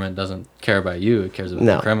the government doesn't care about you, it cares about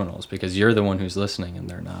the criminals, because you're the one who's listening and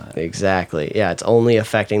they're not. Exactly. Yeah, it's only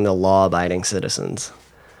affecting the law-abiding citizens.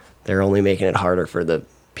 They're only making it harder for the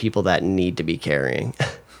people that need to be carrying.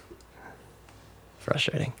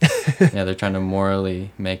 Frustrating. Yeah, they're trying to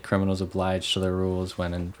morally make criminals obliged to their rules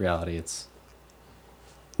when in reality it's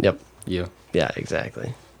Yep. you. Yeah,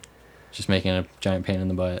 exactly. Just making a giant pain in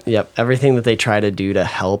the butt. Yep. Everything that they try to do to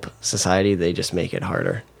help society, they just make it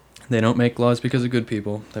harder. They don't make laws because of good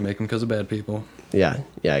people. They make them because of bad people. Yeah.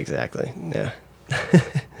 Yeah, exactly. Yeah.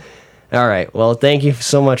 All right. Well, thank you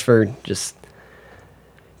so much for just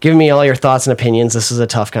giving me all your thoughts and opinions. This was a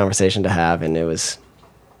tough conversation to have, and it was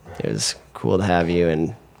cool to have you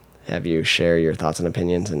and have you share your thoughts and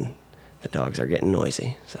opinions, and the dogs are getting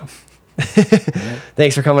noisy. So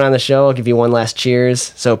thanks for coming on the show. I'll give you one last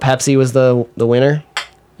cheers. So Pepsi was the winner?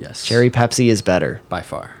 Yes. Cherry Pepsi is better. By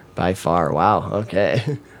far. By far. Wow.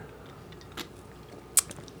 Okay.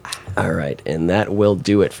 All right. And that will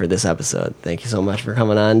do it for this episode. Thank you so much for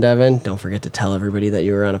coming on, Devin. Don't forget to tell everybody that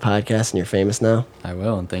you were on a podcast and you're famous now. I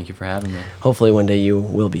will, and thank you for having me. Hopefully one day you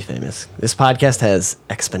will be famous. This podcast has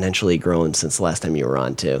exponentially grown since the last time you were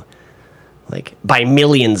on, too. Like, by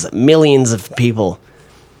millions of people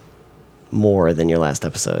more than your last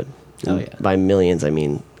episode. Oh, yeah. By millions, I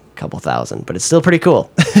mean a couple thousand, but it's still pretty cool.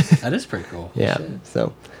 That is pretty cool. Yeah.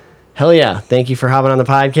 So, hell yeah. Thank you for hopping on the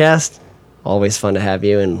podcast. always fun to have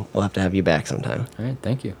you, and we'll have to have you back sometime. All right,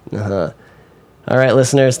 thank you. All right,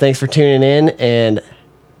 listeners, thanks for tuning in, and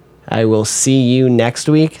I will see you next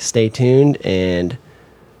week. Stay tuned, and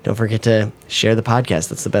don't forget to share the podcast.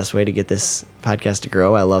 That's the best way to get this podcast to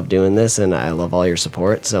grow. I love doing this, and I love all your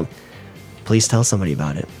support, so please tell somebody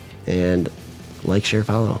about it, and like, share,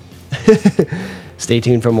 follow. Stay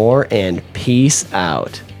tuned for more, and peace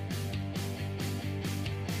out.